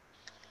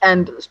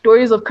 And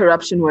stories of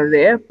corruption were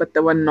there, but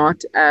they were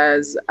not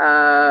as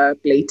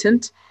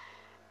blatant.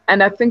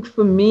 And I think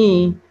for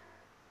me,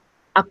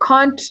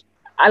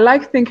 I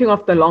like thinking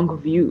of the long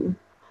view,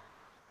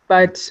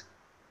 but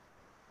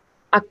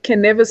I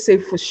can never say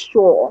for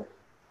sure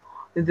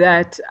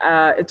that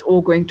it's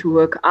all going to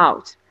work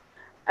out.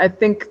 I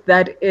think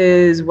that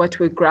is what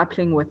we're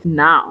grappling with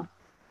now.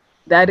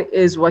 That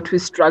is what we're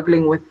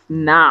struggling with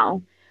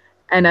now.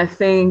 And I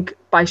think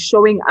by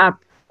showing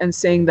up and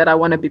saying that I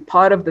want to be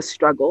part of the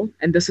struggle,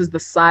 and this is the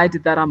side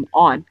that I'm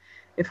on,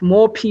 if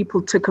more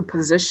people took a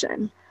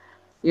position,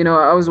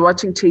 I was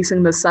watching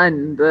Chasing the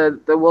Sun,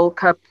 the World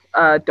Cup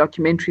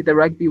documentary, the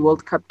Rugby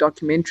World Cup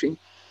documentary.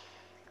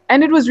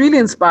 And it was really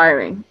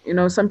inspiring.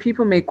 Some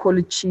people may call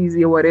it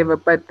cheesy or whatever,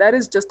 but that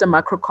is just a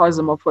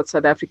microcosm of what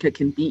South Africa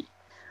can be,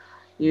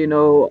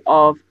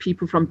 of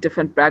people from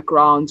different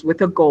backgrounds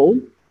with a goal.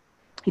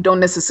 You don't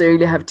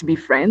necessarily have to be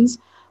friends,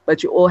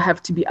 but you all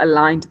have to be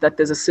aligned that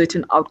there's a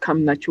certain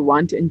outcome that you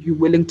want and you're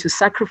willing to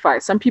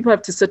sacrifice. Some people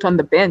have to sit on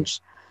the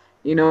bench.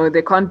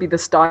 They can't be the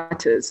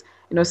starters.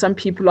 Some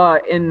people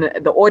are in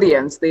the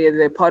audience.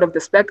 They're part of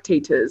the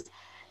spectators.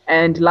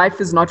 And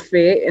life is not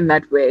fair in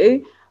that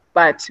way.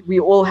 But we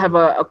all have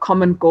a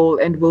common goal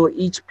and we'll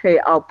each play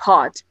our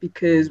part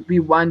because we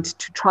want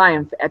to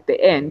triumph at the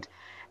end.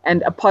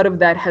 And a part of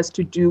that has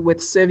to do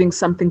with serving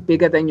something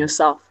bigger than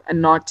yourself and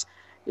not,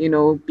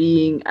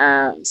 being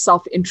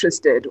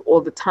self-interested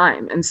all the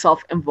time and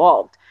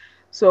self-involved.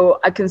 So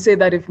I can say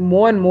that if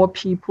more and more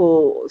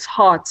people's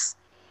hearts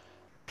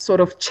sort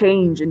of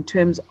change in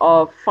terms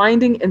of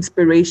finding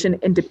inspiration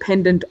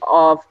independent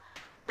of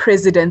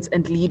presidents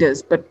and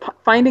leaders, but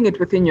finding it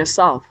within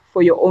yourself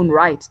for your own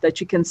right, that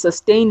you can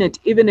sustain it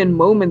even in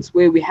moments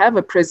where we have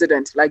a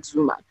president like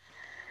Zuma,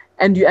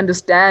 and you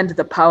understand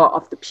the power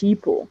of the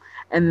people,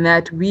 and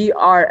that we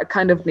are a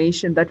kind of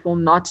nation that will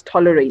not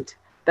tolerate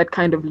that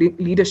kind of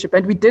leadership.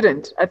 And we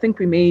didn't. I think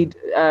we made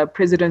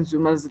President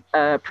Zuma's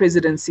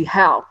presidency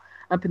hell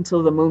up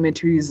until the moment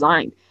he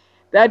resigned.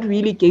 That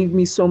really gave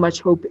me so much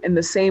hope in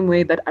the same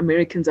way that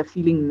Americans are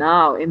feeling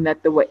now, in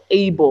that they were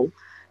able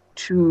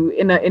to,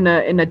 in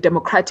a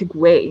democratic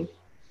way,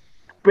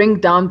 bring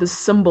down the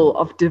symbol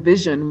of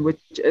division, which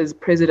is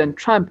President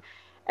Trump,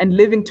 and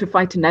living to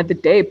fight another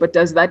day. But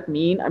does that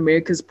mean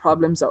America's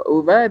problems are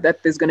over,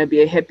 that there's going to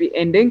be a happy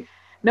ending?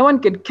 No one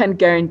can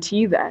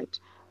guarantee that,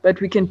 but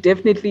we can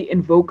definitely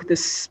invoke the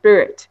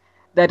spirit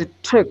that it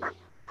took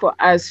for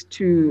us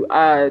to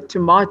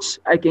march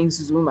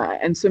against Zuma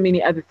and so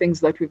many other things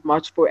that we've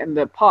marched for in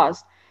the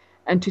past,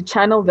 and to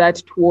channel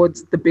that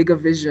towards the bigger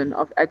vision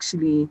of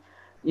actually,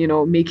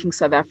 making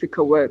South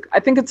Africa work. I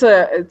think it's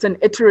an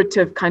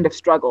iterative kind of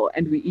struggle,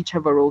 and we each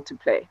have a role to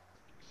play.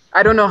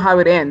 I don't know how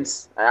it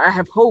ends. I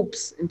have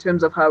hopes in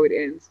terms of how it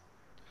ends.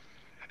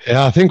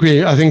 Yeah, I think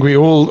we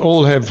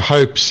all have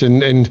hopes,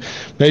 and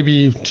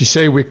maybe to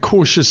say we're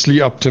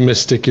cautiously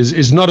optimistic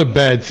is not a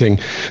bad thing.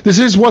 This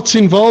is What's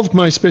Involved.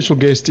 My special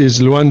guest is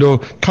Lwando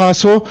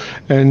Xaso,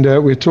 and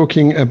we're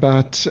talking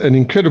about an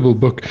incredible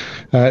book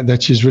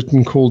that she's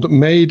written called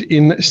Made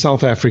in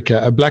South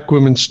Africa, a Black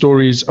woman's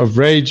stories of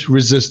rage,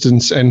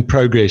 resistance, and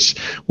progress.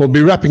 We'll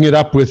be wrapping it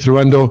up with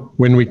Lwando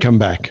when we come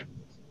back.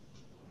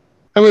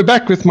 And we're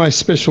back with my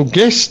special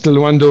guest,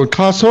 Lwando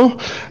Xaso,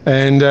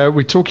 and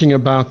we're talking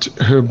about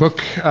her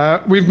book.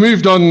 We've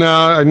moved on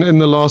now, and in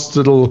the last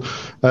little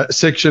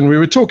section, we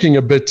were talking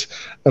a bit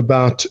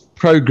about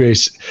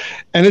progress.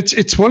 And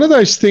it's one of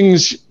those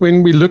things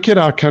when we look at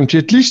our country,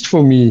 at least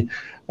for me,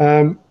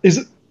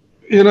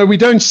 we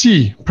don't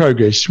see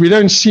progress. We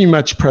don't see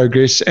much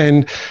progress.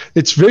 And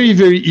it's very,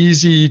 very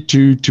easy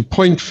to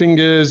point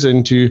fingers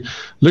and to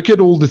look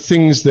at all the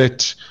things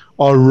that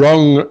are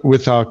wrong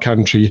with our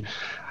country.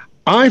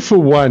 I, for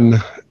one,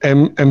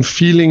 am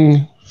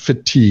feeling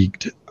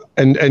fatigued,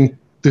 and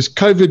this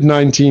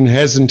COVID-19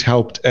 hasn't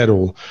helped at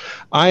all.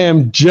 I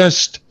am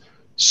just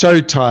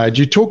So tired.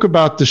 You talk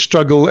about the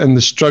struggle and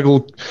the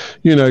struggle,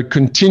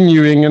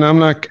 continuing. And I'm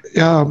like,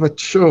 yeah, but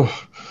sure.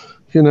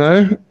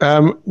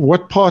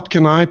 What part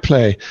can I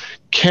play?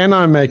 Can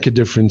I make a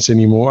difference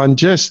anymore? I'm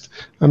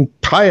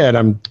tired.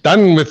 I'm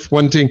done with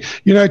wanting,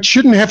 it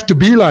shouldn't have to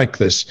be like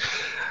this.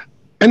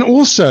 And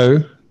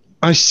also,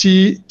 I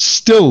see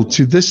still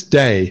to this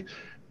day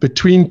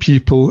between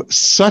people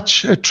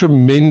such a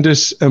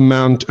tremendous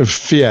amount of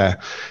fear.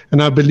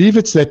 And I believe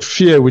it's that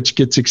fear which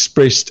gets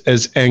expressed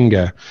as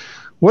anger.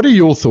 What are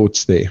your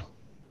thoughts there?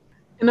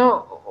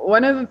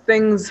 One of the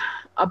things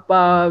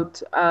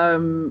about,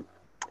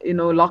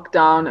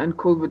 lockdown and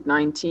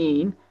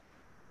COVID-19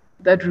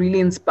 that really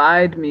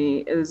inspired me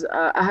is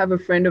I have a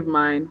friend of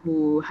mine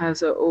who has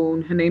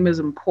her name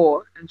is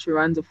Mpho, and she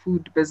runs a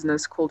food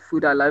business called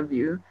Food I Love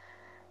You.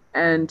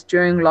 And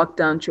during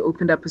lockdown, she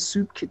opened up a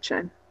soup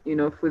kitchen,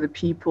 for the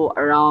people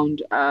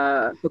around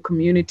her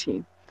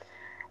community.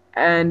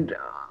 And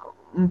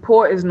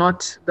Mpho is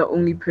not the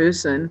only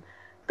person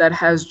that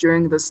has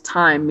during this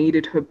time made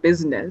it her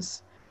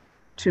business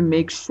to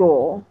make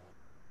sure,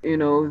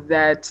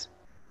 that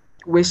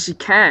where she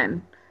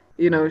can,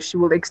 she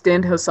will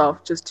extend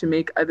herself just to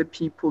make other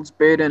people's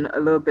burden a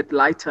little bit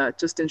lighter,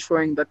 just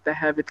ensuring that they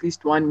have at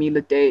least one meal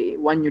a day,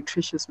 one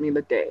nutritious meal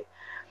a day.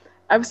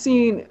 I've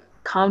seen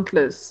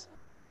countless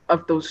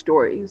of those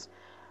stories,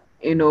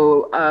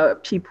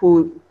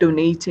 people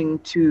donating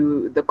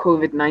to the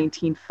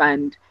COVID-19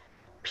 fund,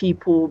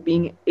 people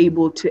being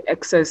able to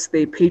access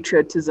their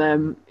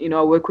patriotism.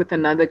 I work with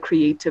another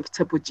creative,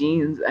 Tepo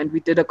Jeans, and we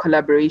did a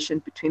collaboration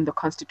between the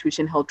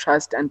Constitution Hill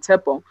Trust and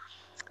Tepo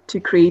to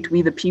create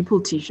We the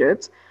People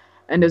t-shirts.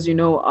 And as you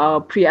know,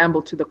 our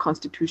preamble to the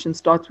Constitution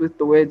starts with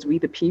the words We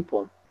the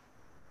People.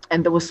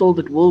 And they were sold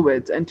at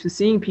Woolworths. And to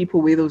seeing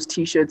people wear those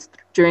t-shirts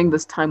during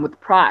this time with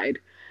pride,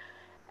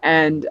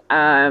 and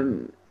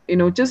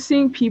just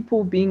seeing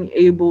people being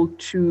able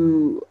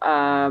to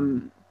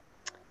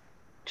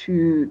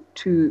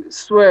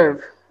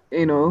swerve,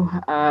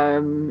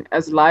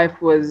 as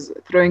life was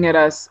throwing at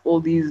us all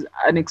these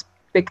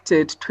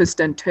unexpected twists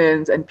and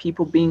turns, and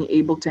people being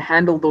able to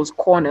handle those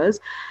corners,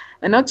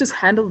 and not just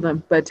handle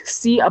them, but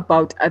see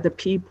about other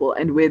people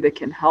and where they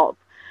can help.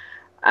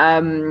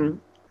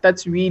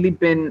 That's really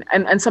been,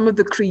 and some of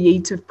the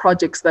creative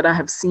projects that I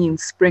have seen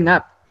spring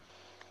up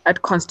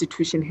at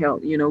Constitution Hill.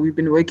 We've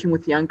been working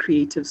with young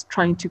creatives,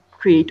 trying to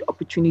create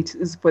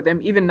opportunities for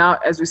them. Even now,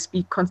 as we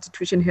speak,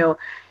 Constitution Hill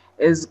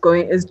is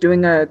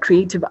doing a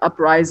creative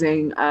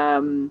uprising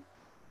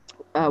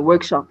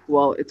workshop.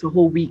 Well, it's a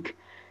whole week,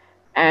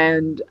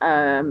 and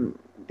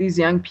these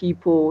young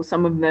people,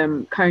 some of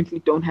them currently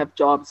don't have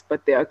jobs,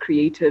 but they are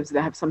creatives.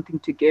 They have something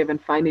to give, and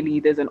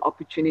finally, there's an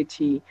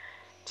opportunity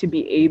to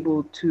be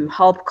able to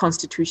help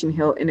Constitution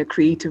Hill in a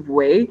creative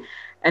way,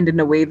 and in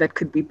a way that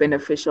could be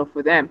beneficial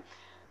for them.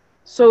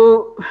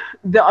 So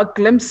there are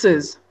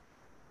glimpses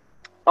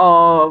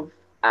of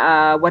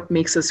what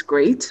makes us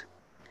great.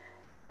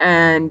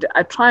 And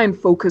I try and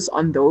focus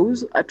on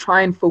those. I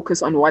try and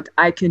focus on what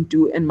I can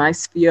do in my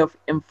sphere of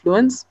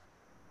influence.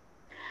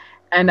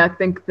 And I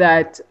think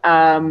that,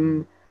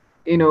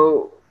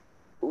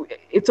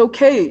 it's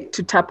okay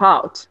to tap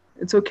out.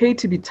 It's okay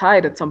to be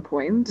tired at some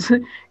point.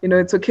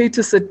 It's okay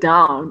to sit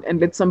down and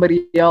let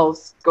somebody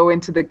else go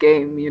into the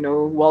game,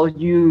 while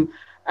you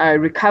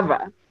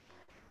recover.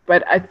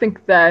 But I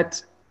think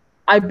that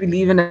I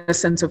believe in a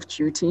sense of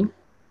duty.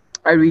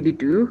 I really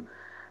do.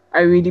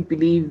 I really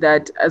believe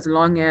that as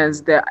long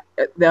as there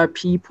are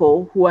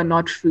people who are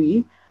not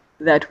free,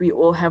 that we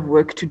all have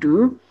work to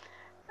do.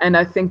 And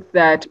I think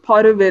that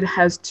part of it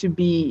has to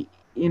be,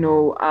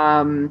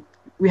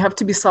 we have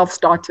to be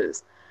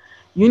self-starters.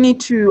 You need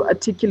to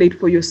articulate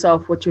for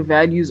yourself what your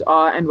values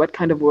are and what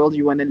kind of world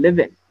you want to live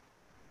in.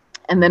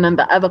 And then on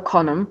the other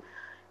column,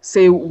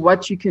 say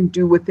what you can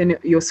do within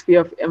your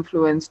sphere of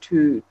influence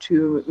to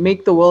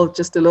make the world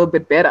just a little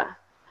bit better.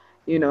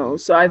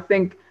 So I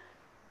think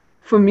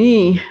for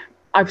me,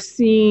 I've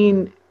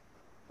seen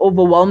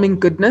overwhelming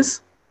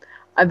goodness.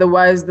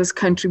 Otherwise, this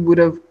country would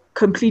have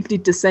completely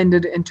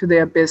descended into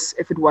the abyss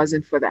if it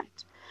wasn't for that.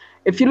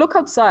 If you look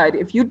outside,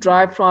 if you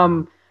drive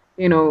from,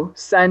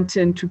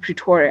 Sandton to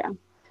Pretoria,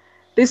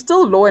 there's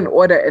still law and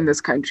order in this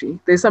country.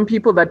 There's some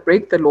people that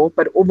break the law,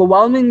 but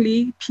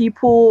overwhelmingly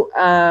people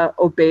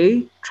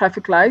obey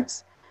traffic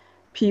lights.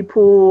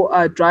 People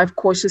drive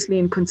cautiously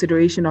in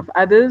consideration of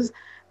others.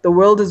 The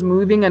world is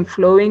moving and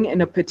flowing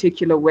in a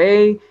particular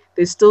way.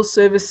 There's still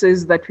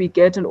services that we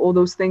get and all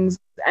those things.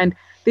 And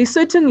there's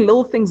certain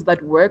little things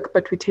that work,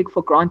 but we take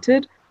for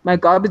granted. My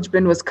garbage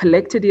bin was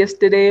collected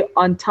yesterday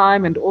on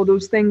time and all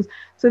those things.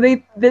 So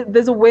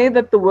there's a way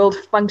that the world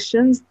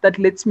functions that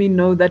lets me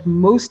know that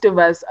most of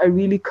us are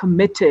really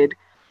committed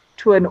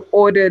to an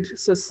ordered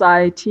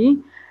society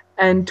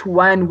and to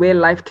one where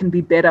life can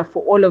be better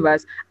for all of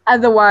us.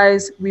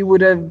 Otherwise, we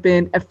would have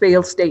been a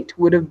failed state,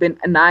 would have been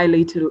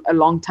annihilated a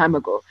long time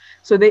ago.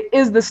 So there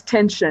is this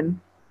tension,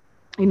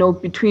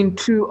 between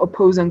two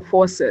opposing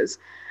forces.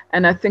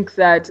 And I think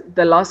that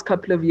the last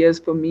couple of years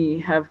for me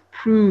have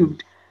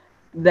proved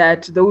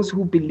that those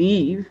who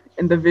believe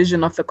in the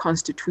vision of the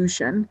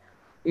Constitution,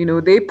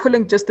 they're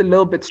pulling just a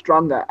little bit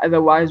stronger.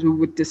 Otherwise, we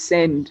would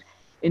descend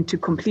into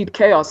complete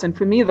chaos. And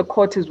for me, the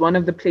court is one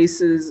of the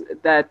places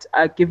that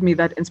give me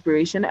that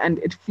inspiration, and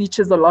it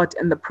features a lot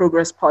in the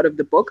progress part of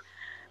the book.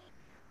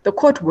 The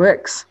court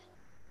works.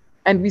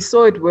 And we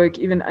saw it work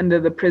even under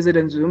the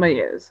President Zuma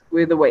years,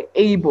 where they were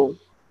able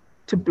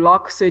to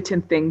block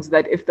certain things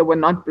that if they were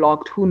not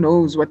blocked, who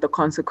knows what the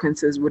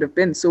consequences would have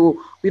been. So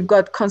we've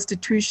got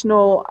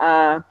constitutional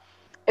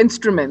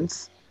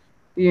instruments,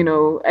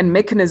 and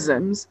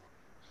mechanisms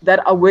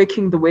that are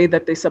working the way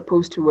that they're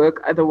supposed to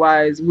work.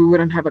 Otherwise, we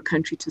wouldn't have a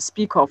country to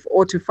speak of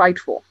or to fight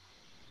for.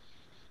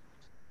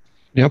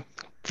 Yep,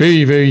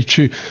 very, very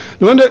true.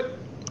 Lwando,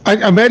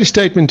 I made a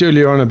statement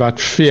earlier on about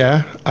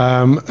fear,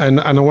 and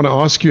I want to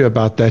ask you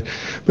about that.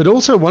 But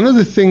also, one of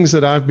the things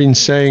that I've been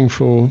saying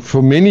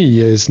for many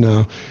years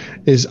now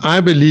is I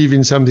believe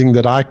in something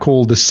that I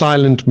call the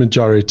silent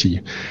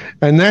majority.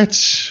 And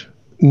that's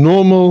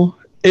normal,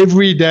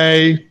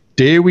 everyday,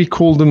 dare we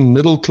call them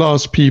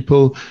middle-class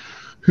people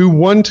who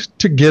want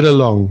to get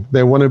along.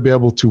 They want to be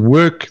able to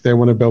work. They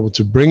want to be able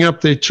to bring up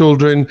their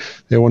children.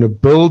 They want to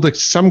build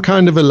some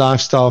kind of a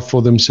lifestyle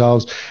for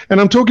themselves. And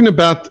I'm talking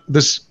about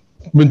this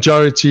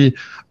majority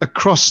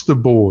across the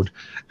board.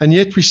 And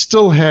yet we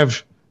still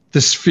have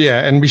this fear,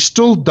 and we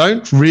still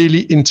don't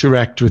really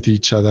interact with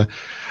each other.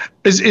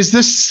 Is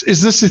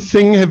this a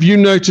thing? Have you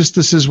noticed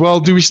this as well?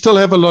 Do we still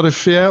have a lot of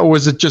fear, or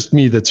is it just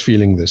me that's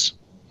feeling this?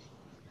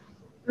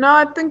 No,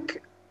 I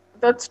think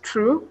that's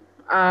true.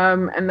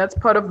 And that's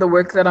part of the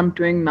work that I'm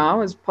doing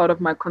now as part of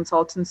my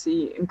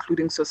consultancy,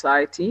 including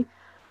society.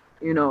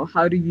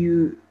 How do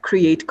you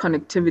create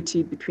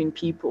connectivity between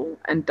people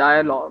and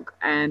dialogue,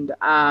 and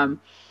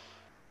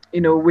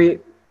where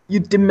you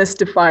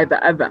demystify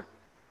the other,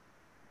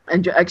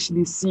 and you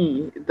actually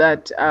see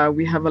that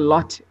we have a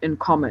lot in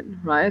common,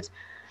 right?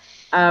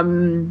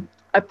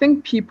 I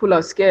think people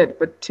are scared,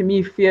 but to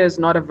me, fear is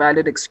not a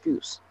valid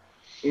excuse.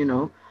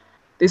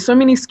 There's so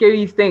many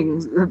scary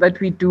things that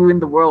we do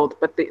in the world,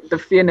 but the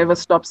fear never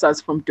stops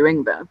us from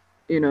doing them.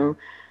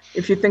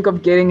 If you think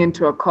of getting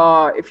into a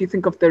car, if you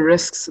think of the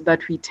risks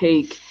that we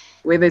take,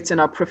 whether it's in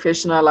our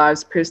professional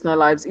lives, personal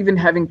lives, even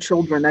having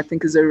children, I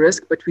think is a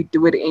risk, but we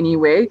do it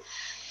anyway.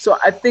 So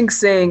I think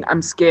saying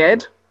I'm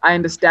scared, I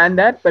understand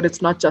that, but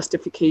it's not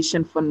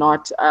justification for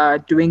not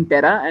doing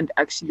better and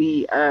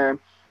actually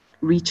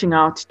reaching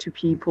out to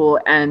people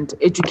and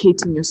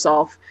educating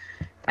yourself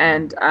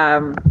and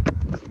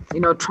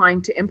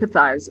trying to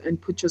empathize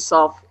and put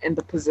yourself in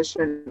the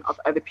position of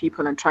other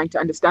people and trying to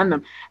understand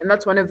them. And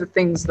that's one of the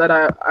things that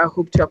I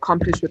hope to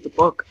accomplish with the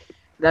book,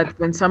 that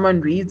when someone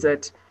reads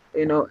it,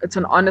 it's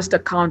an honest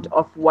account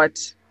of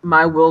what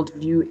my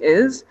worldview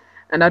is.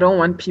 And I don't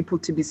want people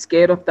to be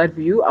scared of that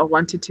view. I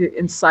wanted to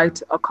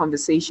incite a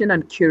conversation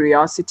and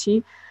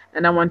curiosity.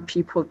 And I want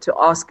people to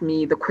ask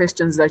me the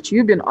questions that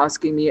you've been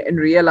asking me, and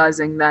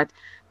realizing that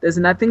there's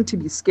nothing to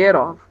be scared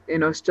of.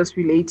 It's just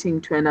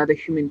relating to another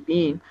human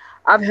being.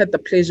 I've had the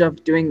pleasure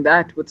of doing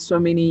that with so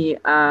many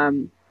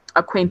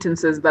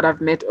acquaintances that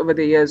I've met over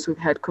the years who've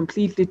had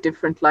completely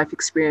different life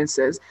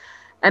experiences.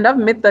 And I've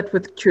met that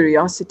with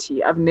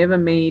curiosity. I've never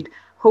made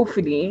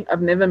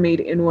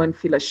anyone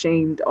feel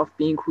ashamed of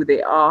being who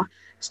they are.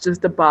 It's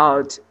just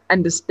about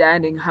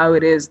understanding how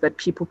it is that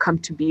people come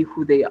to be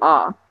who they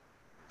are.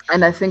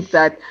 And I think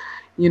that,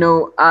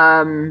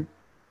 I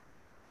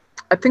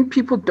think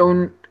people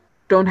don't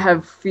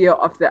have fear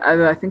of the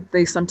other. I think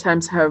they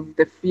sometimes have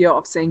the fear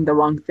of saying the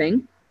wrong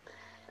thing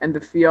and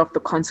the fear of the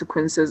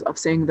consequences of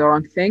saying the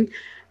wrong thing.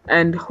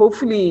 And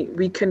hopefully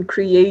we can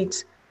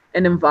create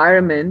an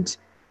environment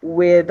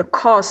where the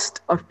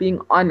cost of being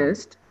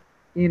honest,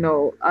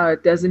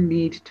 doesn't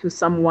lead to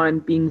someone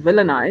being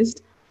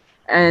villainized,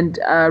 and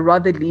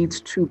rather leads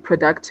to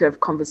productive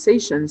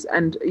conversations.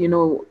 And,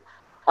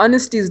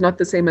 honesty is not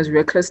the same as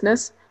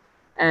recklessness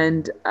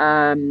and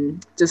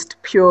just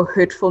pure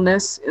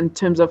hurtfulness in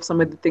terms of some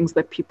of the things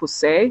that people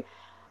say.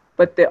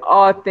 But there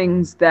are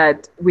things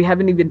that we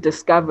haven't even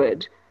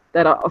discovered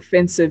that are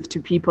offensive to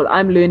people.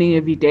 I'm learning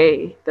every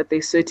day that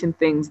there's certain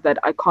things that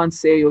I can't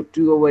say or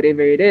do or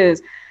whatever it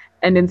is.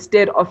 And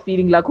instead of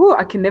feeling like, oh,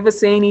 I can never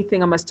say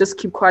anything, I must just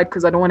keep quiet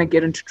because I don't want to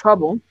get into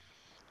trouble,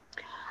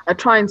 I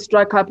try and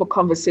strike up a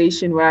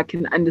conversation where I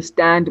can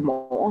understand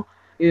more,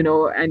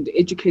 and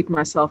educate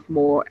myself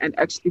more and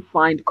actually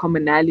find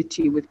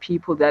commonality with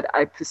people that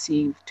I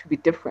perceive to be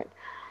different.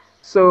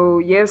 So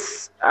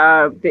yes,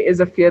 there is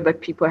a fear that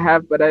people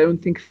have, but I don't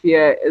think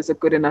fear is a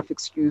good enough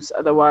excuse.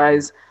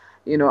 Otherwise,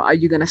 are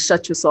you going to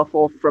shut yourself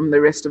off from the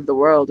rest of the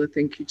world? I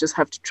think you just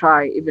have to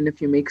try, even if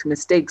you make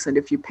mistakes and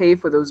if you pay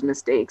for those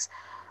mistakes,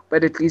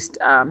 but at least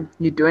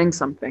you're doing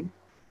something.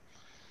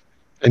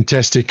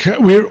 Fantastic.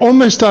 We're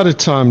almost out of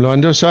time,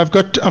 Lwando. So I've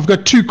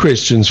got two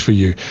questions for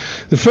you.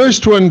 The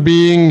first one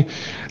being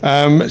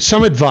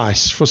some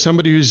advice for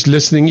somebody who's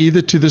listening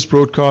either to this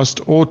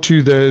broadcast or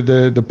to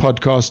the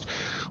podcast.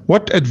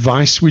 What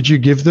advice would you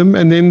give them?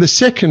 And then the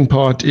second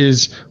part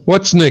is,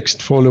 what's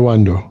next for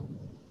Lwando?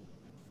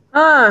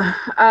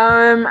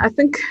 I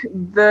think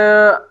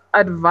the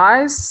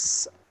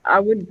advice I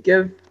would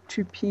give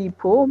to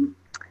people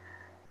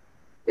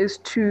is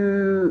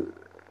to,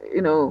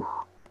 you know,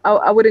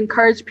 I would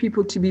encourage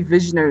people to be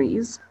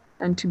visionaries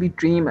and to be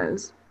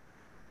dreamers.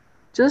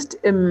 Just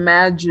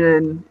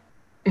imagine,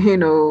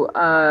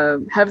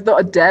 have the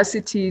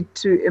audacity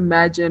to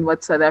imagine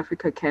what South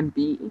Africa can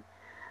be,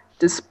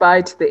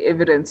 despite the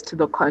evidence to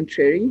the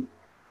contrary.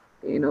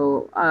 You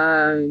know,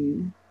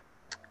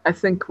 I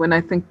think when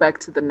I think back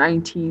to the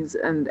 90s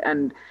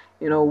and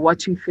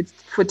watching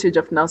footage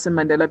of Nelson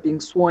Mandela being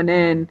sworn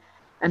in,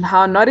 and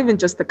how not even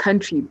just the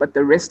country but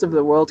the rest of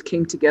the world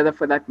came together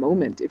for that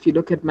moment. If you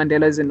look at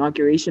Mandela's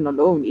inauguration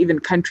alone, even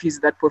countries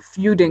that were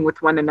feuding with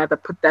one another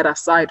put that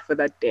aside for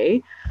that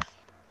day.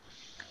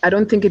 I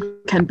don't think it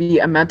can be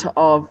a matter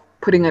of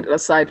putting it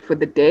aside for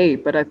the day,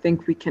 but I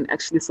think we can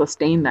actually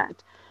sustain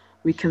that.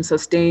 We can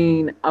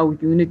sustain our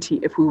unity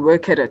if we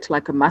work at it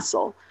like a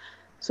muscle.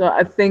 So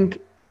I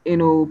think,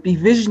 be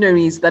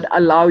visionaries that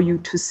allow you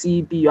to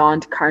see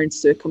beyond current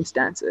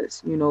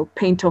circumstances,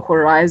 paint a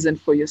horizon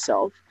for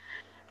yourself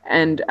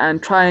and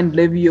try and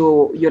live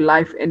your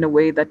life in a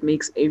way that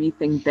makes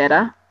everything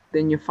better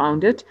than you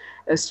found it,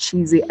 as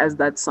cheesy as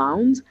that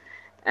sounds.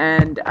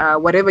 And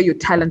whatever your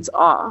talents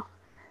are,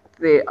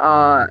 they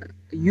are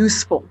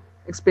useful,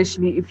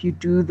 especially if you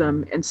do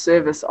them in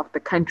service of the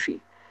country.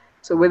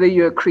 So whether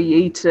you're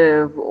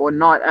creative or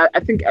not, I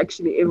think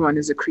actually everyone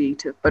is a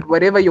creative, but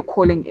whatever your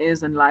calling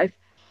is in life,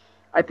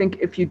 I think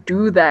if you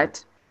do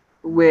that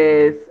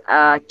with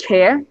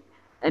care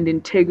and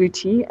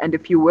integrity, and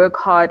if you work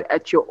hard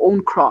at your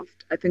own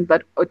craft, I think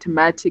that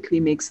automatically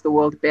makes the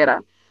world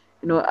better.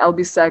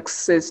 Albie Sachs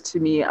says to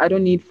me, I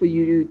don't need for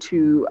you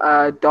to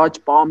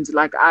dodge bombs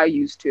like I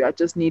used to. I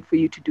just need for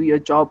you to do your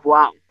job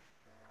well.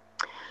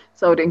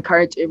 So I would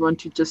encourage everyone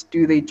to just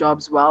do their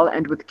jobs well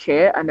and with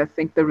care. And I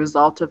think the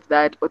result of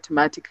that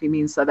automatically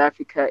means South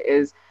Africa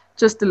is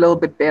just a little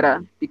bit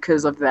better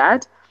because of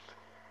that.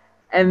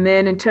 And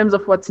then in terms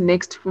of what's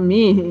next for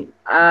me,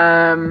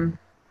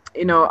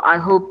 I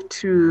hope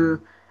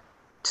to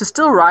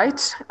still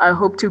write. I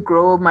hope to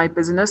grow my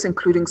business,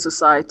 including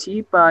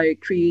society, by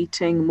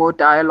creating more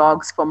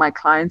dialogues for my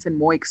clients and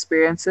more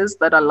experiences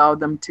that allow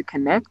them to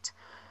connect.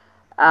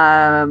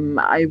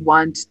 I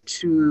want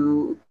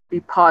to be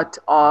part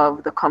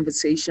of the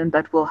conversation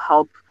that will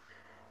help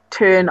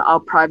turn our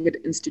private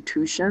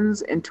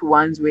institutions into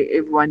ones where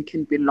everyone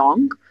can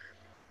belong.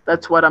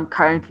 That's what I'm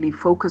currently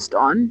focused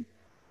on.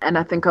 And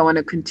I think I want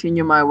to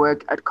continue my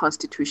work at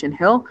Constitution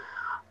Hill.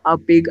 Our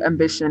big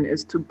ambition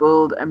is to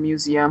build a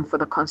museum for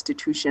the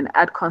Constitution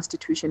at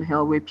Constitution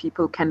Hill, where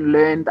people can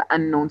learn the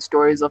unknown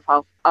stories of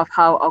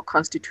how our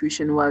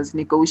Constitution was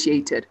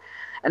negotiated,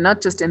 and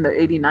not just in the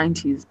early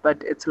 90s,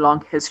 but its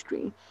long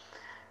history.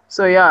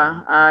 So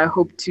yeah, I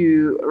hope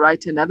to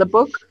write another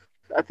book.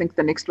 I think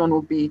the next one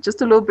will be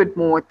just a little bit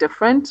more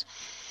different.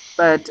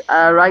 But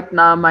right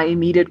now, my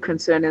immediate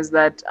concern is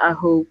that I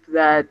hope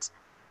that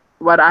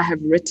what I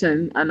have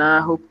written, and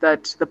I hope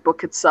that the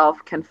book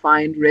itself can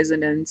find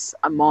resonance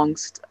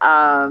amongst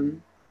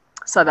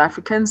South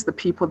Africans, the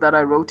people that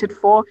I wrote it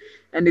for,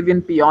 and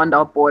even beyond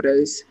our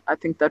borders. I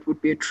think that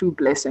would be a true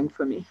blessing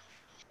for me.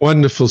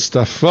 Wonderful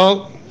stuff.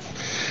 Well,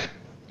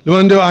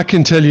 Lwando, I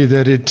can tell you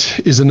that it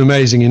is an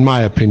amazing, in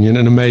my opinion,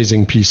 an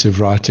amazing piece of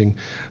writing.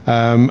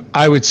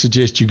 I would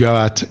suggest you go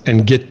out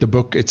and get the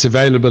book. It's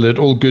available at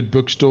all good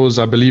bookstores.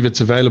 I believe it's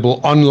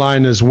available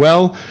online as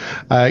well.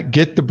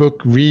 Get the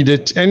book, read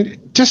it, and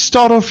just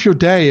start off your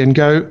day and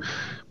go,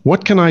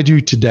 what can I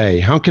do today?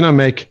 How can I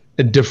make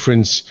a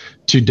difference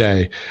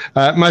today?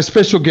 My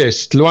special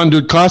guest,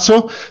 Lwando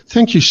Xaso,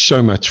 thank you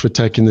so much for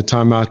taking the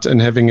time out and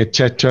having a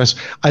chat to us.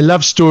 I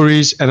love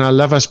stories, and I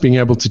love us being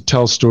able to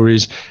tell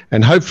stories,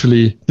 and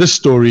hopefully this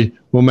story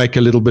will make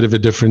a little bit of a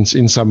difference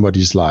in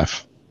somebody's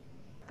life.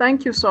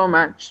 Thank you so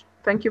much.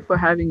 Thank you for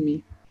having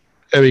me.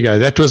 There we go.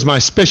 That was my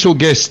special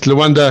guest,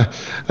 Lwando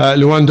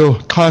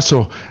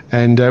Xaso,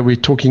 and we're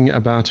talking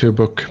about her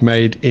book,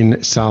 Made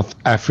in South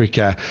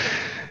Africa.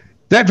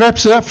 That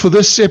wraps it up for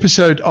this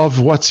episode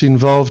of What's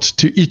Involved.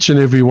 To each and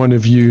every one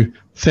of you,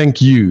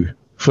 thank you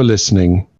for listening.